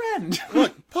 look, a friend.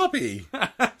 Look, puppy.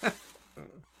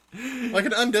 Like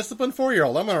an undisciplined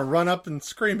 4-year-old. I'm going to run up and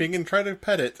screaming and try to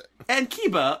pet it. And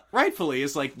Kiba, rightfully,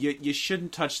 is like, you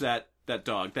shouldn't touch that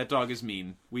dog. That dog is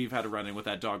mean. We've had a run-in with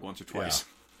that dog once or twice. Yeah.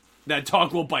 That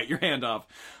dog will bite your hand off.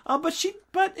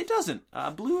 But it doesn't.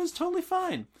 Blue is totally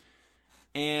fine.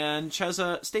 And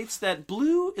Cheza states that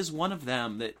Blue is one of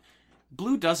them, that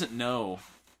Blue doesn't know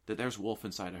that there's wolf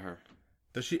inside of her.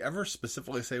 Does she ever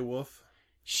specifically say wolf?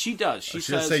 She does. She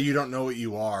says, say you don't know what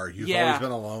you are. You've always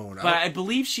been alone. But I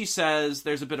believe she says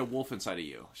there's a bit of wolf inside of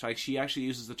you. She actually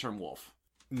uses the term wolf.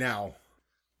 Now,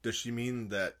 does she mean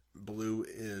that Blue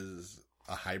is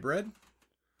a hybrid?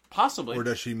 Possibly. Or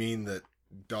does she mean that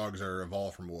dogs are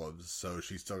evolved from wolves, so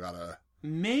she's still got a...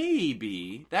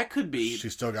 Maybe. That could be.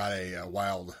 She's still got a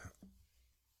wild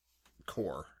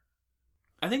core.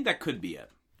 I think that could be it,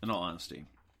 in all honesty.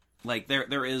 Like,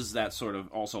 there is that sort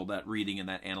of, also that reading and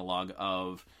that analog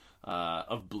of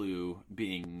Blue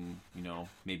being,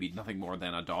 maybe nothing more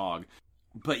than a dog.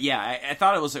 But yeah, I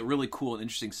thought it was a really cool and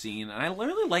interesting scene, and I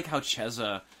really like how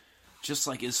Cheza just,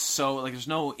 like, is so, like, there's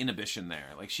no inhibition there.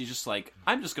 Like, she's just like,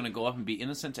 I'm just gonna go up and be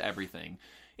innocent to everything.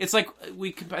 It's like,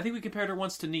 I think we compared her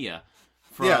once to Nia.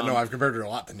 I've compared her a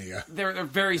lot to Nia. They're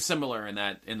very similar in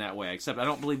that way, except I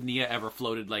don't believe Nia ever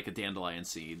floated like a dandelion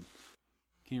seed.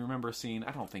 Can you remember a scene?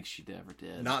 I don't think she ever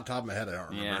did. Not top of my head, I don't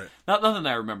remember it. Nothing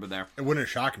I remember there. It wouldn't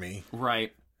shock me.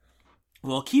 Right.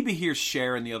 Well, Kiba hears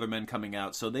Cher and the other men coming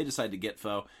out, so they decide to get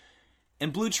Foe.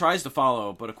 And Blue tries to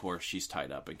follow, but of course she's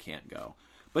tied up and can't go.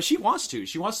 But she wants to.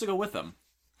 She wants to go with them.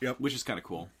 Yep. Which is kind of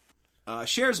cool.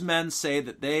 Cher's men say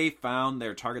that they found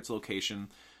their target's location,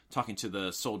 talking to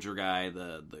the soldier guy,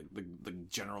 the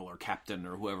general or captain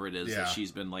or whoever it is that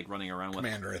she's been like running around with.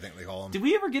 Commander, I think they call him. Did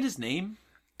we ever get his name?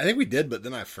 I think we did, but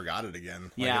then I forgot it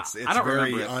again. Yeah, it's I don't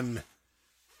very remember it.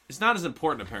 It's not as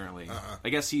important, apparently. I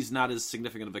guess he's not as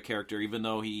significant of a character, even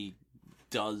though he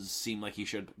does seem like he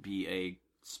should be a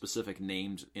specific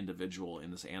named individual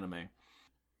in this anime.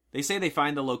 They say they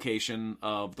find the location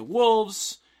of the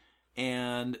wolves,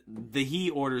 and he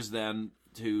orders them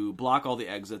to block all the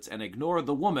exits and ignore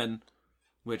the woman,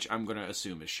 which I'm going to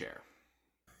assume is Cher.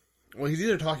 Well, he's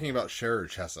either talking about Cher or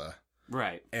Cheza.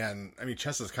 Right. And, I mean,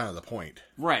 Chesa's kind of the point.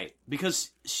 Right.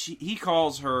 Because he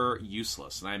calls her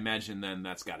useless, and I imagine then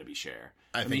that's got to be Cher.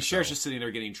 I mean, Cher's just sitting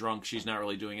there getting drunk. She's not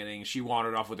really doing anything. She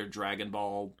wandered off with her Dragon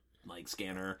Ball,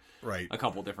 scanner. Right. A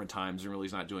couple different times, and really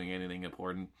is not doing anything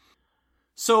important.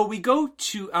 So we go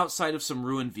to outside of some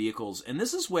ruined vehicles, and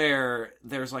this is where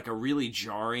there's, a really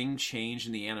jarring change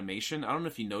in the animation. I don't know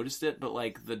if you noticed it, but,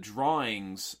 the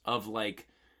drawings of,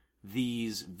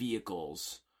 these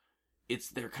vehicles...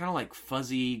 They're kind of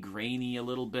fuzzy, grainy a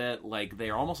little bit.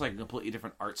 They're almost a completely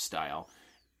different art style.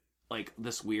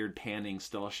 This weird panning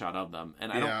still a shot of them.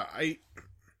 And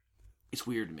it's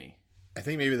weird to me. I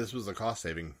think maybe this was a cost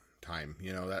saving time.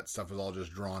 That stuff was all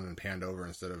just drawn and panned over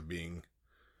instead of being,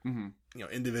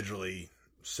 individually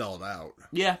selled out.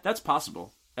 Yeah, that's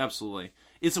possible. Absolutely.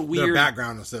 It's a weird... Their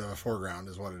background instead of a foreground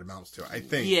is what it amounts to, I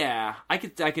think. Yeah, I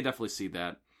could definitely see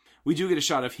that. We do get a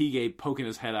shot of Hige poking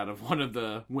his head out of one of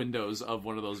the windows of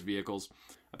one of those vehicles.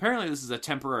 Apparently this is a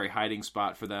temporary hiding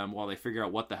spot for them while they figure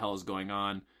out what the hell is going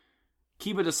on.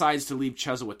 Kiba decides to leave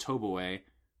Cheza with Toboe.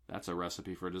 That's a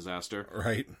recipe for a disaster.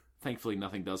 Right. Thankfully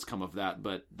nothing does come of that,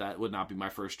 but that would not be my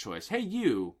first choice. Hey,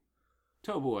 you,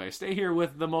 Toboe, stay here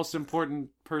with the most important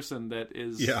person that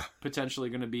is potentially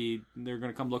going to be, they're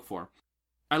going to come look for.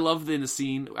 I love in the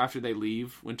scene after they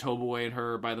leave, when Toboe and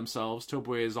her are by themselves.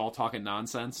 Toboe is all talking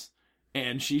nonsense,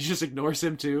 and she just ignores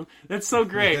him too. That's so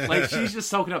great. She's just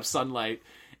soaking up sunlight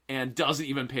and doesn't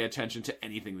even pay attention to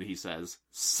anything that he says.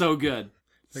 So good.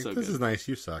 This is nice,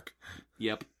 you suck.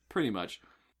 Yep, pretty much.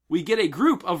 We get a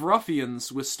group of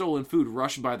ruffians with stolen food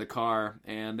rush by the car,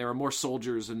 and there are more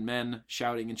soldiers and men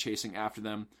shouting and chasing after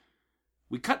them.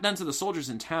 We cut then to the soldiers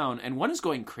in town, and one is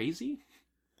going crazy.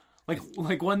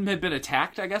 Like one had been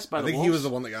attacked, I guess, by the wolves. I think he was the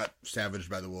one that got savaged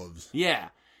by the wolves. Yeah.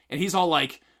 And he's all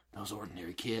like, those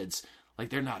ordinary kids. Like,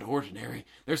 they're not ordinary.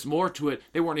 There's more to it.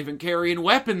 They weren't even carrying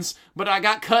weapons, but I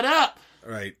got cut up.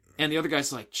 Right. And the other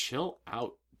guy's like, chill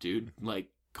out, dude. Like,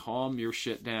 calm your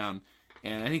shit down.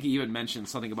 And I think he even mentioned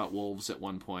something about wolves at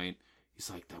one point.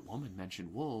 He's like, that woman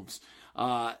mentioned wolves.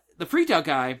 The freaked out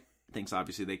guy thinks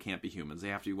obviously they can't be humans. They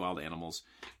have to be wild animals.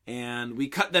 And we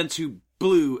cut then to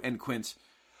Blue and Quint.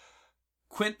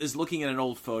 Quint is looking at an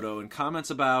old photo and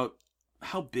comments about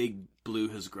how big Blue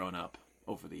has grown up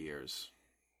over the years.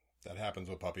 That happens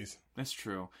with puppies. That's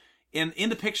true. And in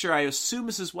the picture, I assume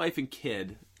is his wife and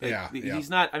kid. Like, he's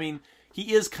not, I mean,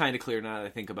 he is kind of clear now that I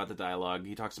think about the dialogue.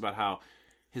 He talks about how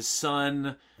his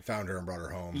son found her and brought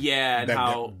her home. Yeah,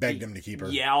 and begged him to keep her.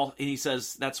 Yeah, and he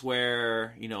says that's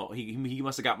where, he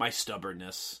must have got my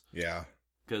stubbornness. Yeah.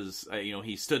 Because,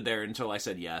 he stood there until I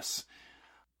said yes.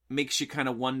 Makes you kind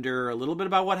of wonder a little bit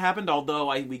about what happened,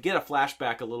 although we get a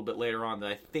flashback a little bit later on that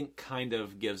I think kind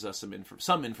of gives us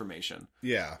some information.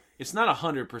 Yeah. It's not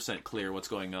 100% clear what's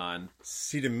going on.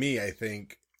 See, to me, I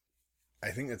think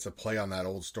it's a play on that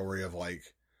old story of, like,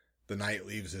 the knight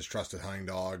leaves his trusted hunting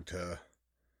dog to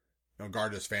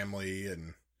guard his family,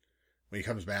 and when he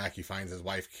comes back, he finds his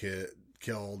wife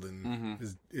killed and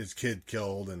his kid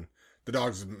killed, and the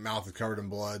dog's mouth is covered in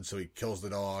blood, so he kills the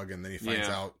dog, and then he finds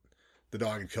out the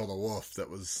dog had killed a wolf that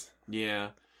was...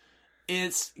 Yeah.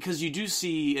 It's because you do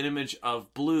see an image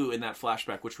of Blue in that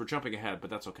flashback, which we're jumping ahead, but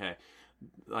that's okay.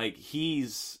 Like, she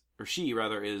is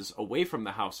away from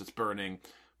the house that's burning,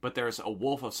 but there's a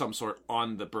wolf of some sort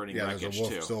on the burning wreckage, too. Yeah,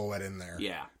 there's a wolf silhouette in there.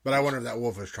 Yeah. But I wonder if that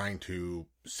wolf was trying to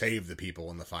save the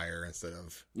people in the fire instead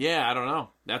of... Yeah, I don't know.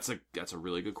 That's a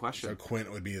really good question. So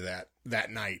Quint would be that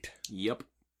night. Yep.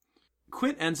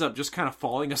 Quint ends up just kind of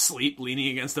falling asleep, leaning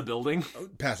against the building.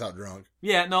 Pass out drunk.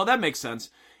 Yeah, no, that makes sense.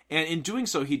 And in doing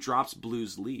so, he drops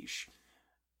Blue's leash.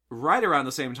 Right around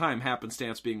the same time,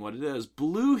 happenstance being what it is,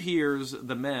 Blue hears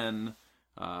the men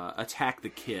attack the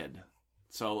kid.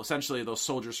 So essentially, those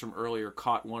soldiers from earlier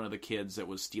caught one of the kids that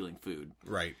was stealing food.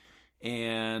 Right.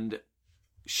 And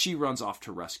she runs off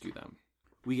to rescue them.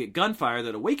 We get gunfire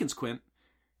that awakens Quint,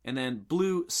 and then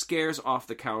Blue scares off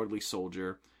the cowardly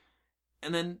soldier.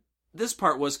 And then this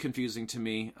part was confusing to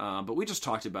me, but we just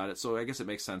talked about it, so I guess it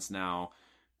makes sense now.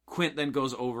 Quint then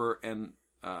goes over and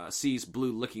sees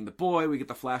Blue licking the boy. We get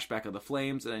the flashback of the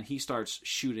flames, and then he starts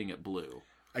shooting at Blue.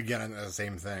 Again, the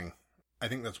same thing. I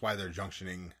think that's why they're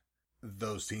junctioning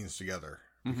those scenes together,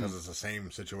 because it's the same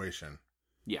situation.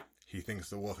 Yeah. He thinks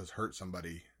the wolf has hurt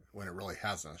somebody when it really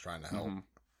hasn't. It's trying to help.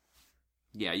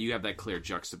 Yeah, you have that clear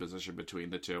juxtaposition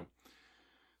between the two.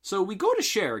 So we go to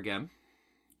Cher again.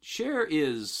 Cher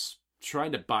is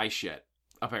trying to buy shit,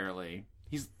 apparently.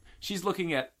 She's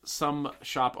looking at some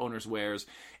shop owner's wares.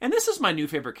 And this is my new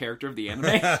favorite character of the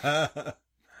anime.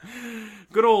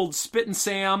 Good old Spittin'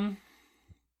 Sam.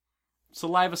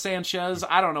 Saliva Sanchez.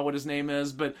 I don't know what his name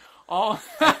is, but all...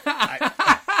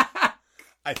 I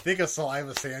think of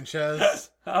Saliva Sanchez.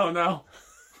 Oh, no.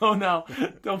 Oh, no.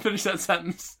 Don't finish that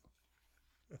sentence.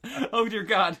 Oh, dear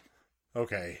God.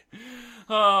 Okay.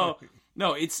 Oh...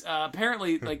 No, it's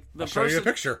apparently like the I'll show you a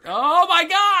picture. Oh my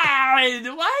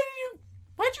God!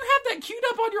 Why'd you have that queued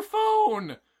up on your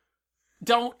phone?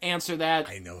 Don't answer that.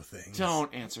 I know things.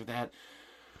 Don't answer that.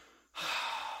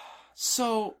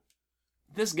 So,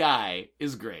 this guy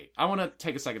is great. I want to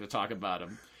take a second to talk about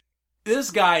him.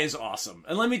 This guy is awesome.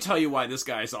 And let me tell you why this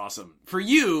guy is awesome. For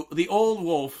you, the old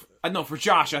wolf... No, for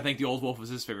Josh, I think the old wolf was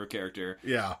his favorite character.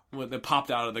 Yeah. When they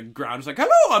popped out of the ground, it's like,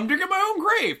 hello, I'm digging my own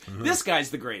grave. Mm-hmm. This guy's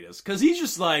the greatest. Because he's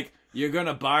just like, you're going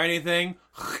to buy anything?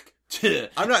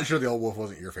 I'm not sure the old wolf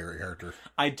wasn't your favorite character.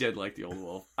 I did like the old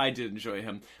wolf. I did enjoy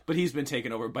him. But he's been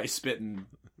taken over by Spittin'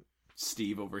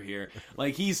 Steve over here.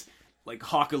 Like, he's... Like,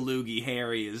 Hawkaloogie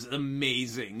Harry is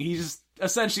amazing. He's just,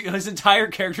 essentially, his entire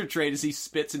character trait is he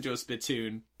spits into a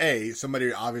spittoon.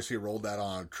 Somebody obviously rolled that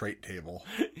on a trait table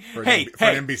for, an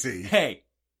NBC. Hey,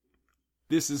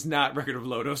 this is not Record of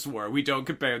Lodoss War. We don't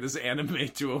compare this anime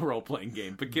to a role-playing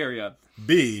game, but carry on.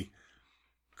 B,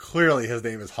 clearly his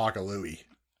name is Hawkaloogie.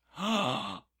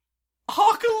 Hawkaloogie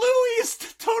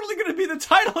is totally going to be the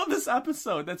title of this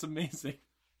episode. That's amazing.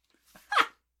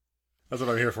 That's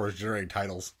what I'm here for, is generating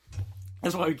titles.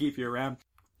 That's why we keep you around.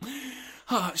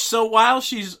 So while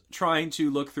she's trying to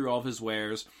look through all of his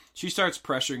wares, she starts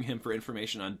pressuring him for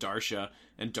information on Darsha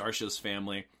and Darsha's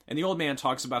family. And the old man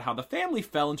talks about how the family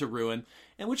fell into ruin,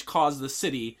 and which caused the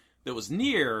city that was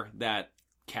near that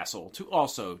castle to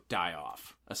also die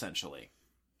off, essentially.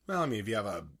 Well, I mean, if you have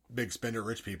a big spender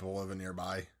rich people living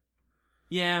nearby.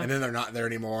 Yeah. And then they're not there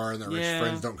anymore, and their rich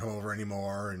friends don't come over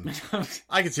anymore, and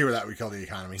I can see where that would kill the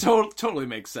economy. Totally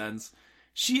makes sense.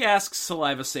 She asks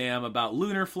Saliva Sam about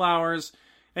lunar flowers,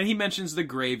 And he mentions the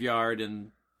graveyard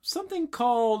and something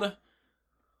called...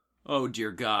 Oh,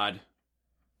 dear God.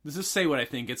 Does this say what I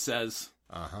think it says?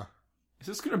 Uh-huh. Is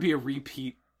this going to be a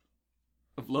repeat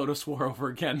of Lodoss War over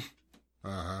again?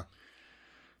 Uh-huh.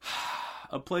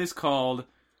 A place called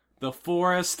the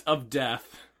Forest of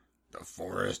Death. The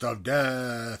Forest of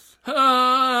Death.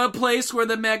 A place where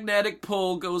the magnetic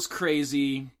pull goes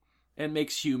crazy and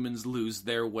makes humans lose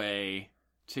their way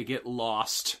to get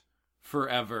lost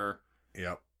forever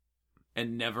Yep.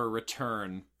 and never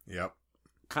return. Yep.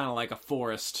 Kind of like a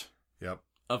forest Yep.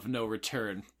 of no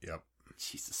return. Yep.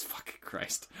 Jesus fucking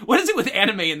Christ. What is it with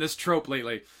anime in this trope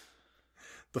lately?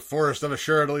 The Forest of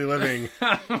Assuredly Living.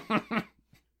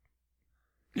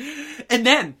 And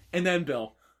then,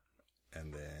 Bill,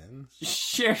 And then...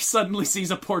 Cher suddenly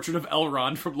sees a portrait of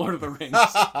Elrond from Lord of the Rings.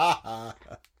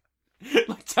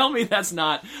 Like, tell me that's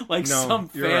not, like, No, some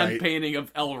you're fan right. painting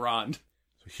of Elrond.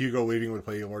 Hugo Weaving would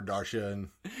play Lord Darsha, and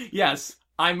Yes,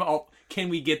 I'm all... Can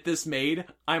we get this made?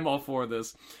 I'm all for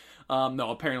this. No,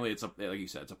 apparently it's, like you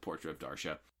said, it's a portrait of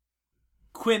Darsha.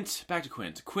 Back to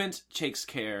Quint. Quint takes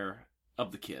care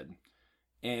of the kid.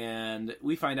 And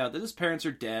we find out that his parents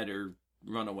are dead or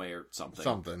run away or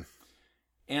something.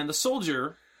 And the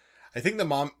soldier... I think the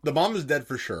mom is dead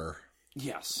for sure.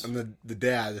 Yes. And the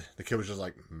dad, the kid was just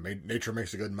like, nature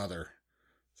makes a good mother.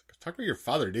 It's like, talk about your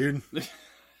father, dude.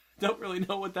 Don't really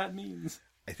know what that means.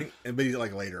 I think, but he,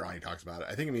 like later on he talks about it.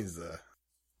 I think it means the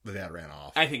dad ran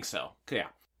off. I think so. Yeah.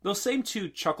 Those same two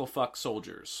chucklefuck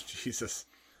soldiers Jesus.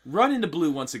 run into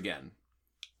Blue once again.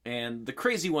 And the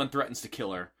crazy one threatens to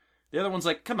kill her. The other one's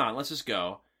like, come on, let's just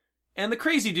go. And the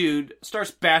crazy dude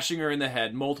starts bashing her in the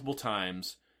head multiple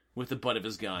times with the butt of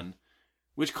his gun,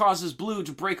 which causes Blue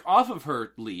to break off of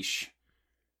her leash.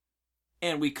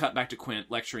 And we cut back to Quint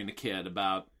lecturing the kid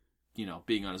about,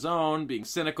 being on his own, being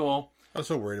cynical. I was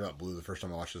so worried about Blue the first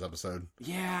time I watched this episode.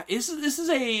 Yeah, this is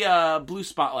a Blue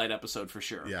Spotlight episode for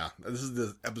sure. Yeah, this is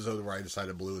the episode where I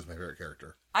decided Blue is my favorite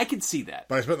character. I can see that.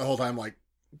 But I spent the whole time like,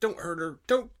 don't hurt her.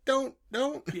 Don't.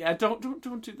 Yeah, don't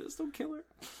do this. Don't kill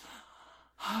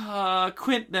her.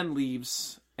 Quint then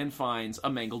leaves and finds a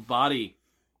mangled body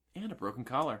and a broken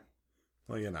collar.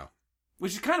 Well,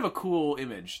 Which is kind of a cool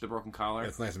image, the broken collar.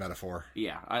 it's a nice metaphor.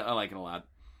 Yeah, I like it a lot.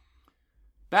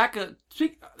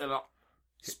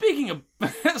 Speaking of...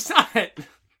 Stop it!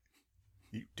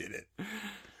 You did it.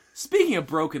 Speaking of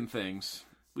broken things,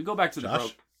 we go back to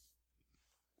Josh?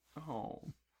 Oh,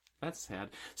 that's sad.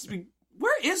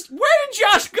 Where did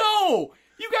Josh go?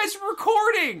 You guys are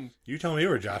recording! You tell me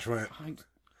where Josh went.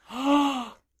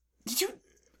 Did you...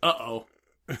 Uh-oh.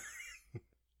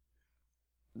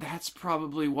 That's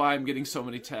probably why I'm getting so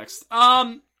many texts.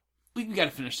 We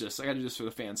gotta finish this. I gotta do this for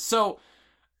the fans. So,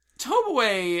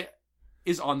 Toboe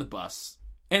is on the bus.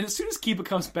 And as soon as Kiba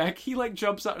comes back, he,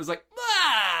 jumps out and is like,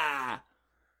 ah!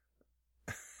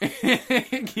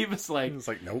 And Kiba's like... It's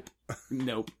like, nope.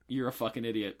 Nope, you're a fucking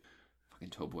idiot. Fucking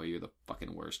Toboe, you're the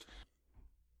fucking worst.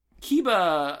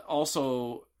 Kiba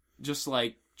also just,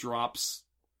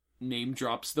 name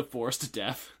drops the Forest of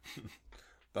Death.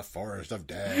 The Forest of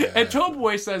Death. And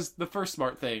Toboe says the first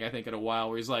smart thing, I think, in a while,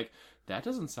 where he's like, that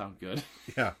doesn't sound good.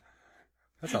 Yeah.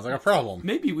 That sounds like a problem.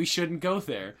 Maybe we shouldn't go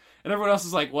there. And everyone else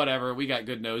is like, whatever, we got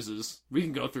good noses. We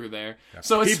can go through there. Yeah,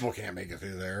 So people can't make it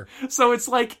through there. So it's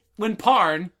like when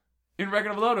Parn, in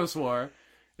Record of Lodoss War,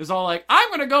 is all like,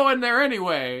 I'm gonna go in there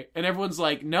anyway. And everyone's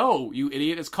like, no, you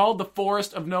idiot. It's called the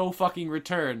Forest of No Fucking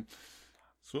Return.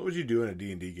 So what would you do in a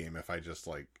D&D game if I just,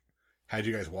 had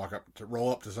you guys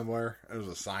roll up to somewhere, and it was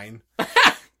a sign?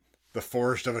 The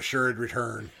Forest of Assured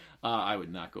Return. I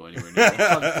would not go anywhere near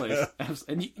that place.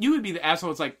 And you would be the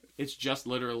asshole. It's like, it's just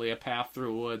literally a path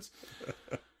through woods.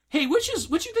 Hey, which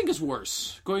you think is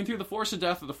worse? Going through the Forest of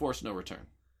Death or the Forest of No Return?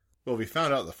 Well, we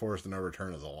found out the Forest of No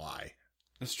Return is a lie.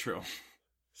 That's true.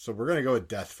 So we're going to go with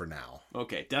Death for now.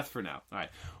 Okay, Death for now. All right.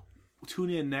 Tune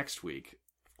in next week,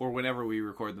 or whenever we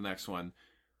record the next one.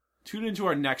 Tune into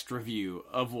our next review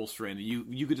of Wolf's Rain.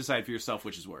 You could decide for yourself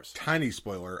which is worse. Tiny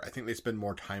spoiler, I think they spend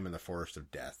more time in the Forest of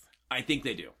Death. I think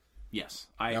they do. Yes.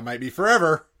 That might be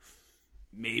forever.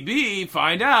 Maybe.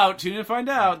 Find out. Tune in and find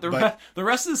out. The But-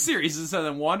 rest of the series is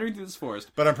them wandering through this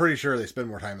forest. But I'm pretty sure they spend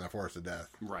more time in the Forest of Death.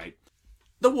 Right.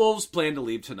 The wolves plan to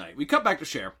leave tonight. We cut back to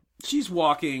Cher. She's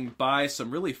walking by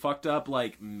some really fucked up,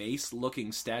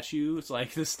 mace-looking statue. It's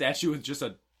like this statue with just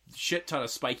a shit ton of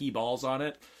spiky balls on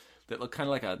it that look kind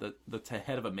of like the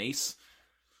head of a mace.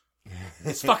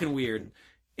 It's fucking weird.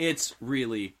 It's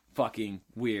really fucking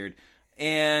weird.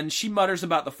 And she mutters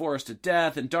about the Forest of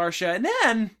Death and Darsha, and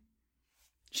then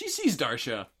she sees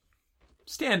Darsha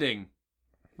standing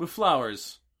with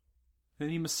flowers. And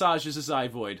he massages his eye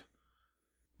void.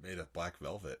 made of black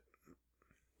velvet.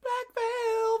 Black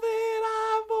velvet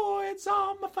voids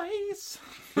on my face.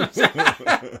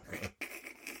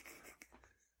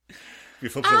 He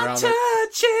flips it I around.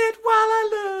 touch it while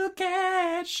I look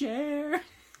at Cher.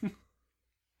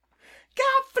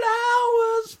 Got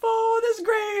flowers for this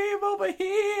grave over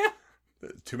here.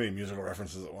 Too many musical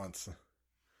references at once.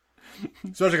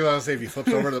 Especially because I was say if he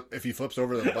flips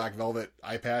over the black velvet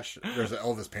eye patch, there's an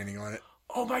Elvis painting on it.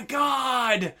 Oh my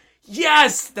god!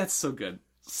 Yes! That's so good.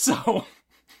 So,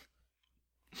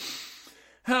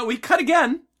 we cut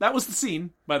again. That was the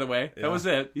scene, by the way. Yeah. That was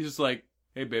it. He's just like,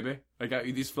 hey baby, I got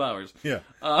you these flowers. Yeah.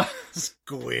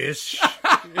 Squish.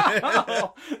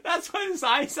 Oh, that's what his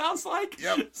eye sounds like?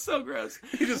 Yep. So gross.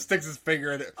 He just sticks his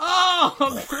finger in it. Oh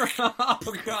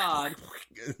god.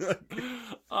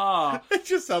 Oh. It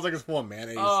just sounds like it's full of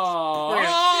mayonnaise.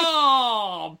 Oh,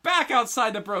 back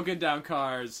outside the broken down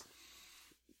cars.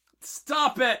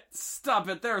 Stop it. Stop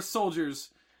it. There are soldiers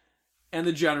and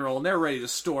the general, and they're ready to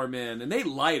storm in, and they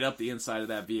light up the inside of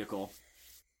that vehicle.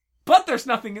 But there's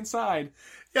nothing inside.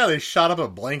 Yeah, they shot up a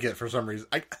blanket for some reason.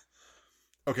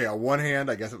 Okay, on one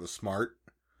hand, I guess it was smart.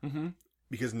 Mm-hmm.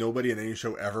 Because nobody in any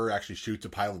show ever actually shoots a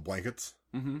pile of blankets.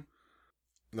 Mm-hmm. And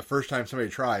the first time somebody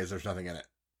tries, there's nothing in it.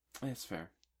 That's fair.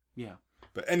 Yeah.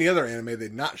 But any other anime,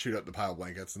 they'd not shoot up the pile of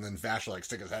blankets, and then Vash would,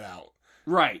 stick his head out.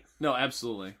 Right. No,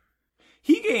 absolutely.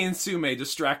 Hige and Sume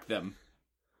distract them.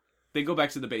 They go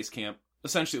back to the base camp.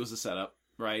 Essentially, it was a setup,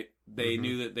 right? They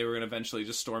knew that they were going to eventually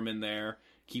just storm in there,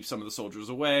 keep some of the soldiers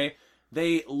away.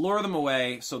 They lure them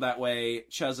away, so that way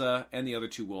Cheza and the other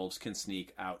two wolves can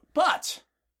sneak out. But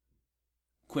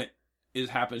Quint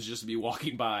happens just to be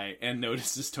walking by and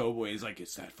notices Toboy. He's like,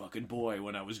 it's that fucking boy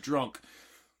when I was drunk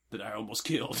that I almost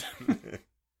killed. Good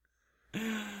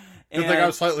thing I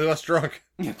was slightly less drunk.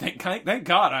 Yeah, thank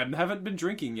God I haven't been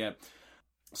drinking yet.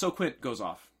 So Quint goes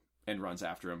off and runs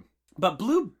after him. But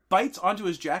Blue bites onto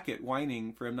his jacket,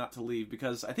 whining for him not to leave,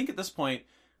 because I think at this point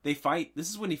they fight. This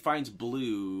is when he finds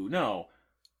Blue. No.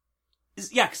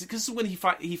 Yeah, because this is when he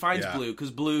finds Blue,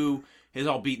 because Blue is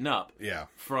all beaten up. Yeah.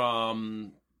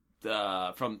 From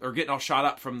getting all shot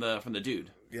up from the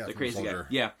dude. Yeah, the from crazy the guy. soldier.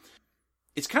 Yeah.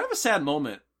 It's kind of a sad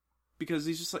moment, because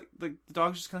he's just like, the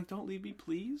dog's just kind of like, don't leave me,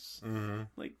 please. Mm-hmm.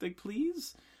 Like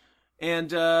please. And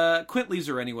Quint leaves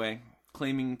her anyway,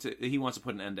 claiming he wants to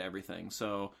put an end to everything.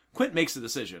 So Quint makes the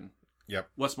decision. Yep.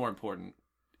 What's more important?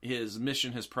 His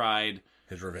mission, his pride,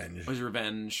 his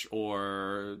revenge,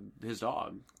 or his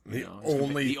dog. The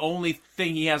only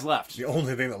thing he has left. The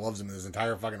only thing that loves him in this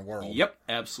entire fucking world. Yep,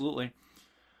 absolutely.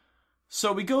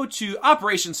 So we go to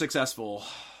Operation Successful,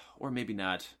 or maybe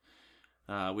not,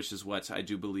 which is what I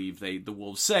do believe the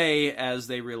wolves say as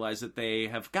they realize that they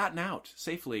have gotten out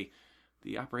safely.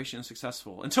 The operation is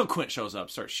successful until Quint shows up,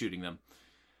 starts shooting them.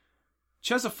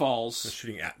 Cheza falls. Just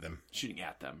shooting at them. Shooting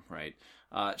at them, right.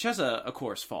 Cheza, of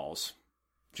course, falls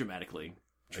dramatically,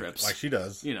 trips. Like she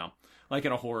does. You know, like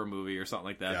in a horror movie or something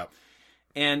like that. Yep.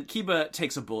 And Kiba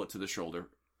takes a bullet to the shoulder,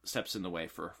 steps in the way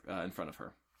in front of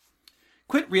her.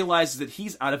 Quint realizes that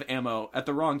he's out of ammo at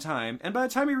the wrong time, and by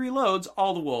the time he reloads,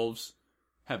 all the wolves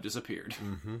have disappeared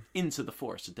into the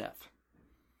forest of death.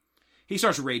 He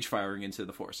starts rage firing into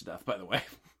the forest of death, by the way.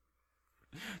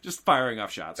 Just firing off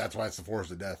shots. That's why it's the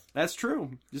forest of death. That's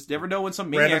true. Just never know when some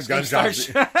maniac's Random going to gunshots.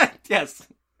 start. Yes.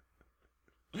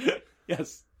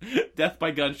 Yes. Death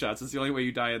by gunshots is the only way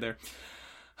you die in there.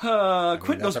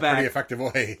 Quint goes that's a back. pretty effective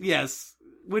way. Yes.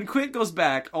 When Quint goes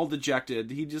back, all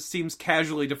dejected, he just seems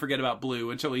casually to forget about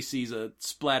Blue until he sees a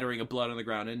splattering of blood on the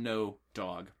ground and no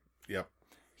dog. Yep.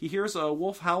 He hears a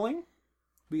wolf howling.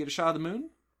 We get a shot of the moon.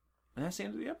 And that's the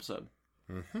end of the episode.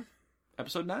 Mm-hmm.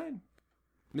 Episode 9.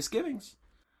 Misgivings.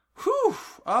 Whew.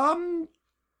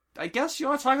 I guess you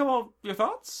want to talk about your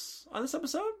thoughts on this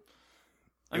episode?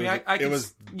 I mean, it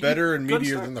was better and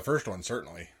meatier than the first one,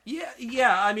 certainly.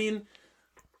 Yeah. I mean,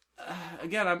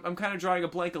 again, I'm kind of drawing a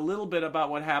blank a little bit about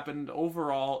what happened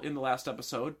overall in the last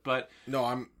episode, but no,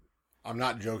 I'm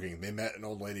not joking. They met an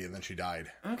old lady and then she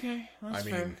died. Okay, that's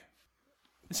fair. Mean,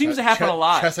 it seems to happen a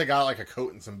lot. Chessa got like a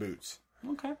coat and some boots.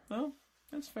 Okay, well,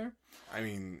 that's fair. I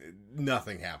mean,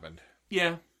 nothing happened.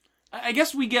 Yeah, I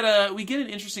guess we get an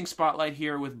interesting spotlight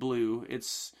here with Blue.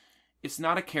 It's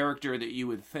not a character that you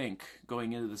would think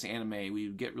going into this anime we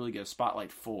would really get a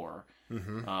spotlight for.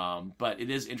 Mm-hmm. But it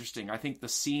is interesting. I think the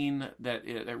scene that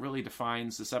really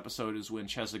defines this episode is when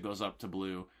Cheza goes up to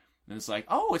Blue and it's like,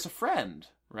 oh, it's a friend,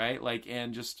 right? Like,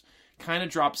 and just kind of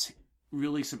drops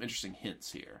really some interesting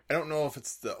hints here. I don't know if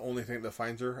it's the only thing that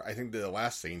defines her. I think the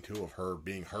last scene too of her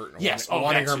being hurt and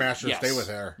wanting her master to stay with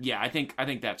her. Yeah, I think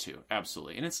that too,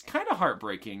 absolutely. And it's kind of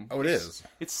heartbreaking. Oh, it is.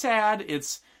 It's sad.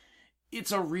 It's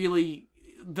a really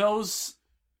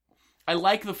I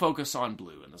like the focus on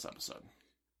Blue in this episode.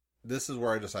 This is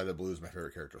where I decided Blue is my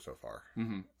favorite character so far.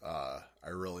 Mm-hmm. I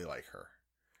really like her.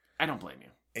 I don't blame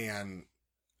you. And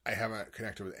I haven't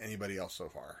connected with anybody else so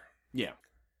far. Yeah.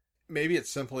 Maybe it's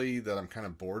simply that I'm kind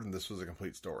of bored and this was a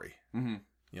complete story. Mm-hmm.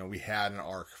 You know, we had an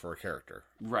arc for a character.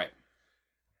 Right.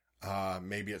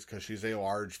 Maybe it's because she's a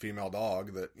large female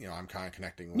dog that, you know, I'm kind of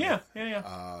connecting with. Yeah.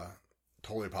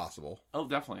 Totally possible. Oh,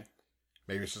 definitely.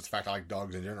 Maybe it's just the fact I like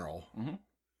dogs in general. Mm-hmm.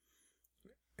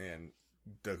 And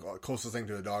the closest thing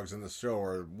to the dogs in this show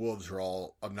are wolves who are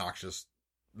all obnoxious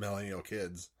millennial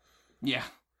kids. Yeah.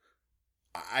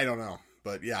 I don't know.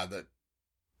 But yeah,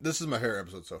 this is my favorite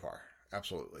episode so far.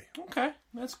 Absolutely. Okay,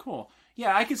 that's cool.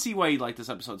 Yeah, I can see why you like this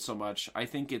episode so much. I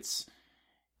think it's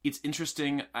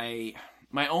interesting.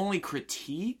 My only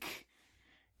critique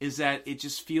is that it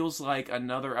just feels like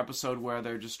another episode where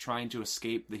they're just trying to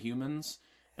escape the humans.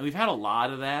 And we've had a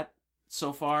lot of that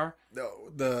so far.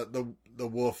 The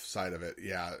wolf side of it,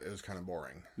 yeah, it was kind of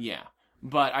boring. Yeah.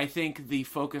 But I think the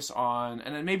focus on,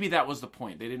 and maybe that was the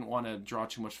point. They didn't want to draw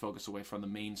too much focus away from the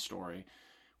main story,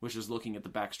 which is looking at the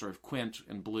backstory of Quint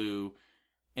and Blue,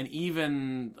 and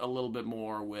even a little bit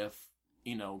more with,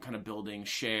 you know, kind of building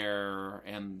Cher,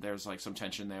 and there's like some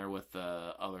tension there with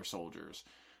the other soldiers.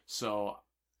 So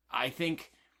I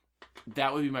think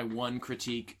that would be my one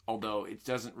critique, although it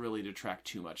doesn't really detract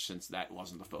too much since that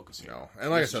wasn't the focus here. No,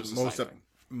 and like I said,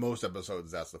 most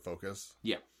episodes that's the focus.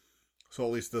 Yeah. So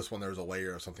at least this one, there's a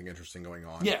layer of something interesting going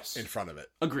on. Yes. In front of it.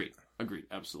 Agreed,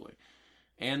 absolutely.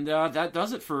 And that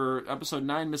does it for episode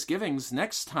 9, Misgivings.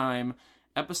 Next time,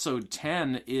 episode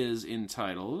 10 is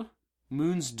entitled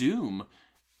Moon's Doom.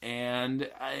 And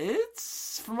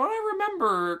it's, from what I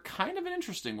remember, kind of an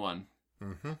interesting one.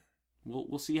 Mm-hmm.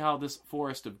 We'll see how this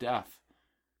Forest of Death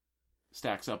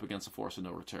stacks up against the Forest of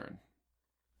No Return.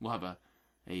 We'll have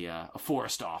a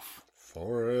forest off.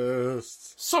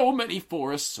 Forests. So many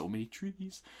forests, so many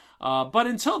trees. But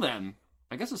until then,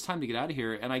 I guess it's time to get out of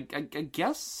here. And I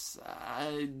guess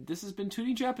this has been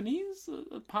Tuning Japanese,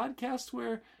 a podcast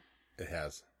where it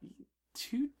has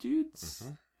 2 dudes,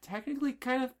 technically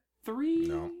kind of 3.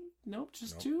 Nope,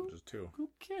 just 2. Just 2.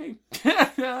 Okay.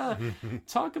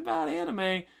 Talk about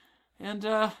anime, and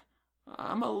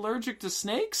I'm allergic to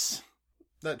snakes.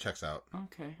 That checks out.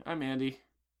 Okay, I'm Andy.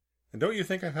 And don't you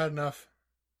think I've had enough?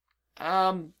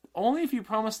 Only if you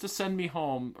promise to send me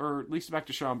home, or at least back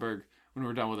to Schaumburg when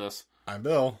we're done with this. I'm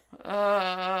Bill.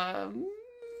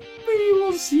 We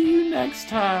will see you next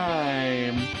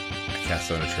time. I cast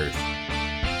Zone of Truth.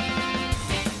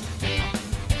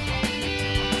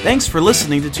 Thanks for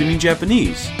listening to Tuning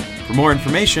Japanese. For more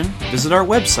information, visit our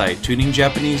website,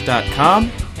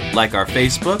 tuningjapanese.com, like our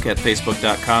Facebook at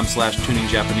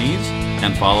facebook.com/tuningjapanese,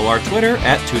 and follow our Twitter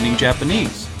at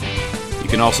tuningjapanese. You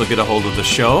can also get a hold of the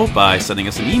show by sending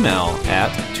us an email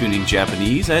at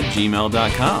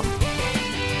tuningjapanese@gmail.com.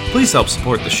 Please help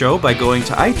support the show by going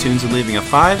to iTunes and leaving a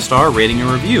 5-star rating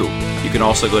and review. You can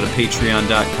also go to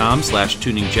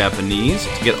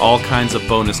patreon.com/tuningjapanese to get all kinds of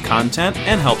bonus content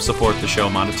and help support the show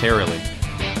monetarily.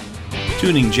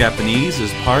 Tuning Japanese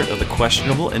is part of the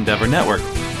Questionable Endeavor Network.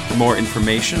 For more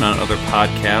information on other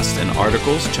podcasts and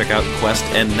articles, check out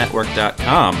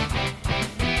questnnetwork.com.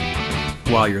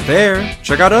 While you're there,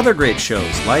 check out other great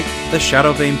shows like the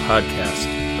Shadow Vein Podcast,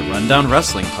 the Rundown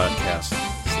Wrestling Podcast,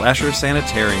 Slasher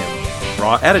Sanitarium,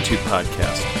 Raw Attitude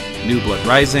Podcast, New Blood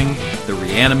Rising, the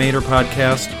Reanimator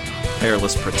Podcast,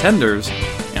 Perilous Pretenders,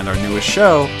 and our newest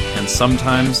show, And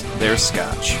Sometimes There's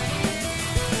Scotch.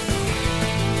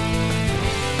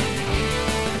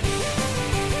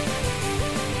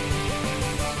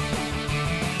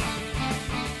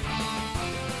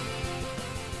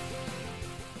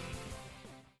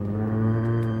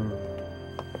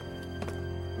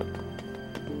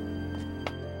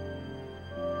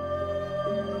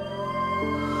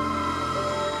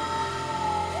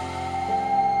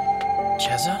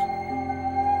 Cheza?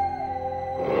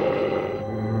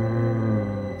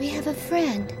 We have a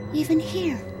friend, even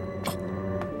here.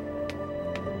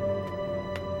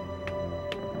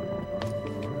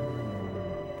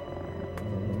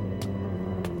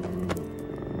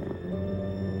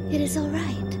 It is all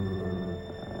right.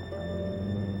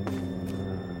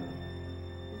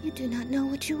 You do not know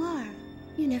what you are.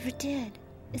 You never did.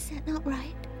 Is that not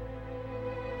right?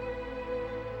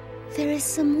 There is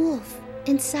some wolf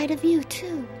inside of you,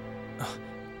 too.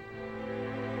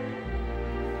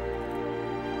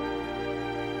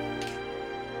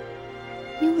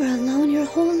 You were alone your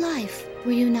whole life,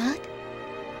 were you not?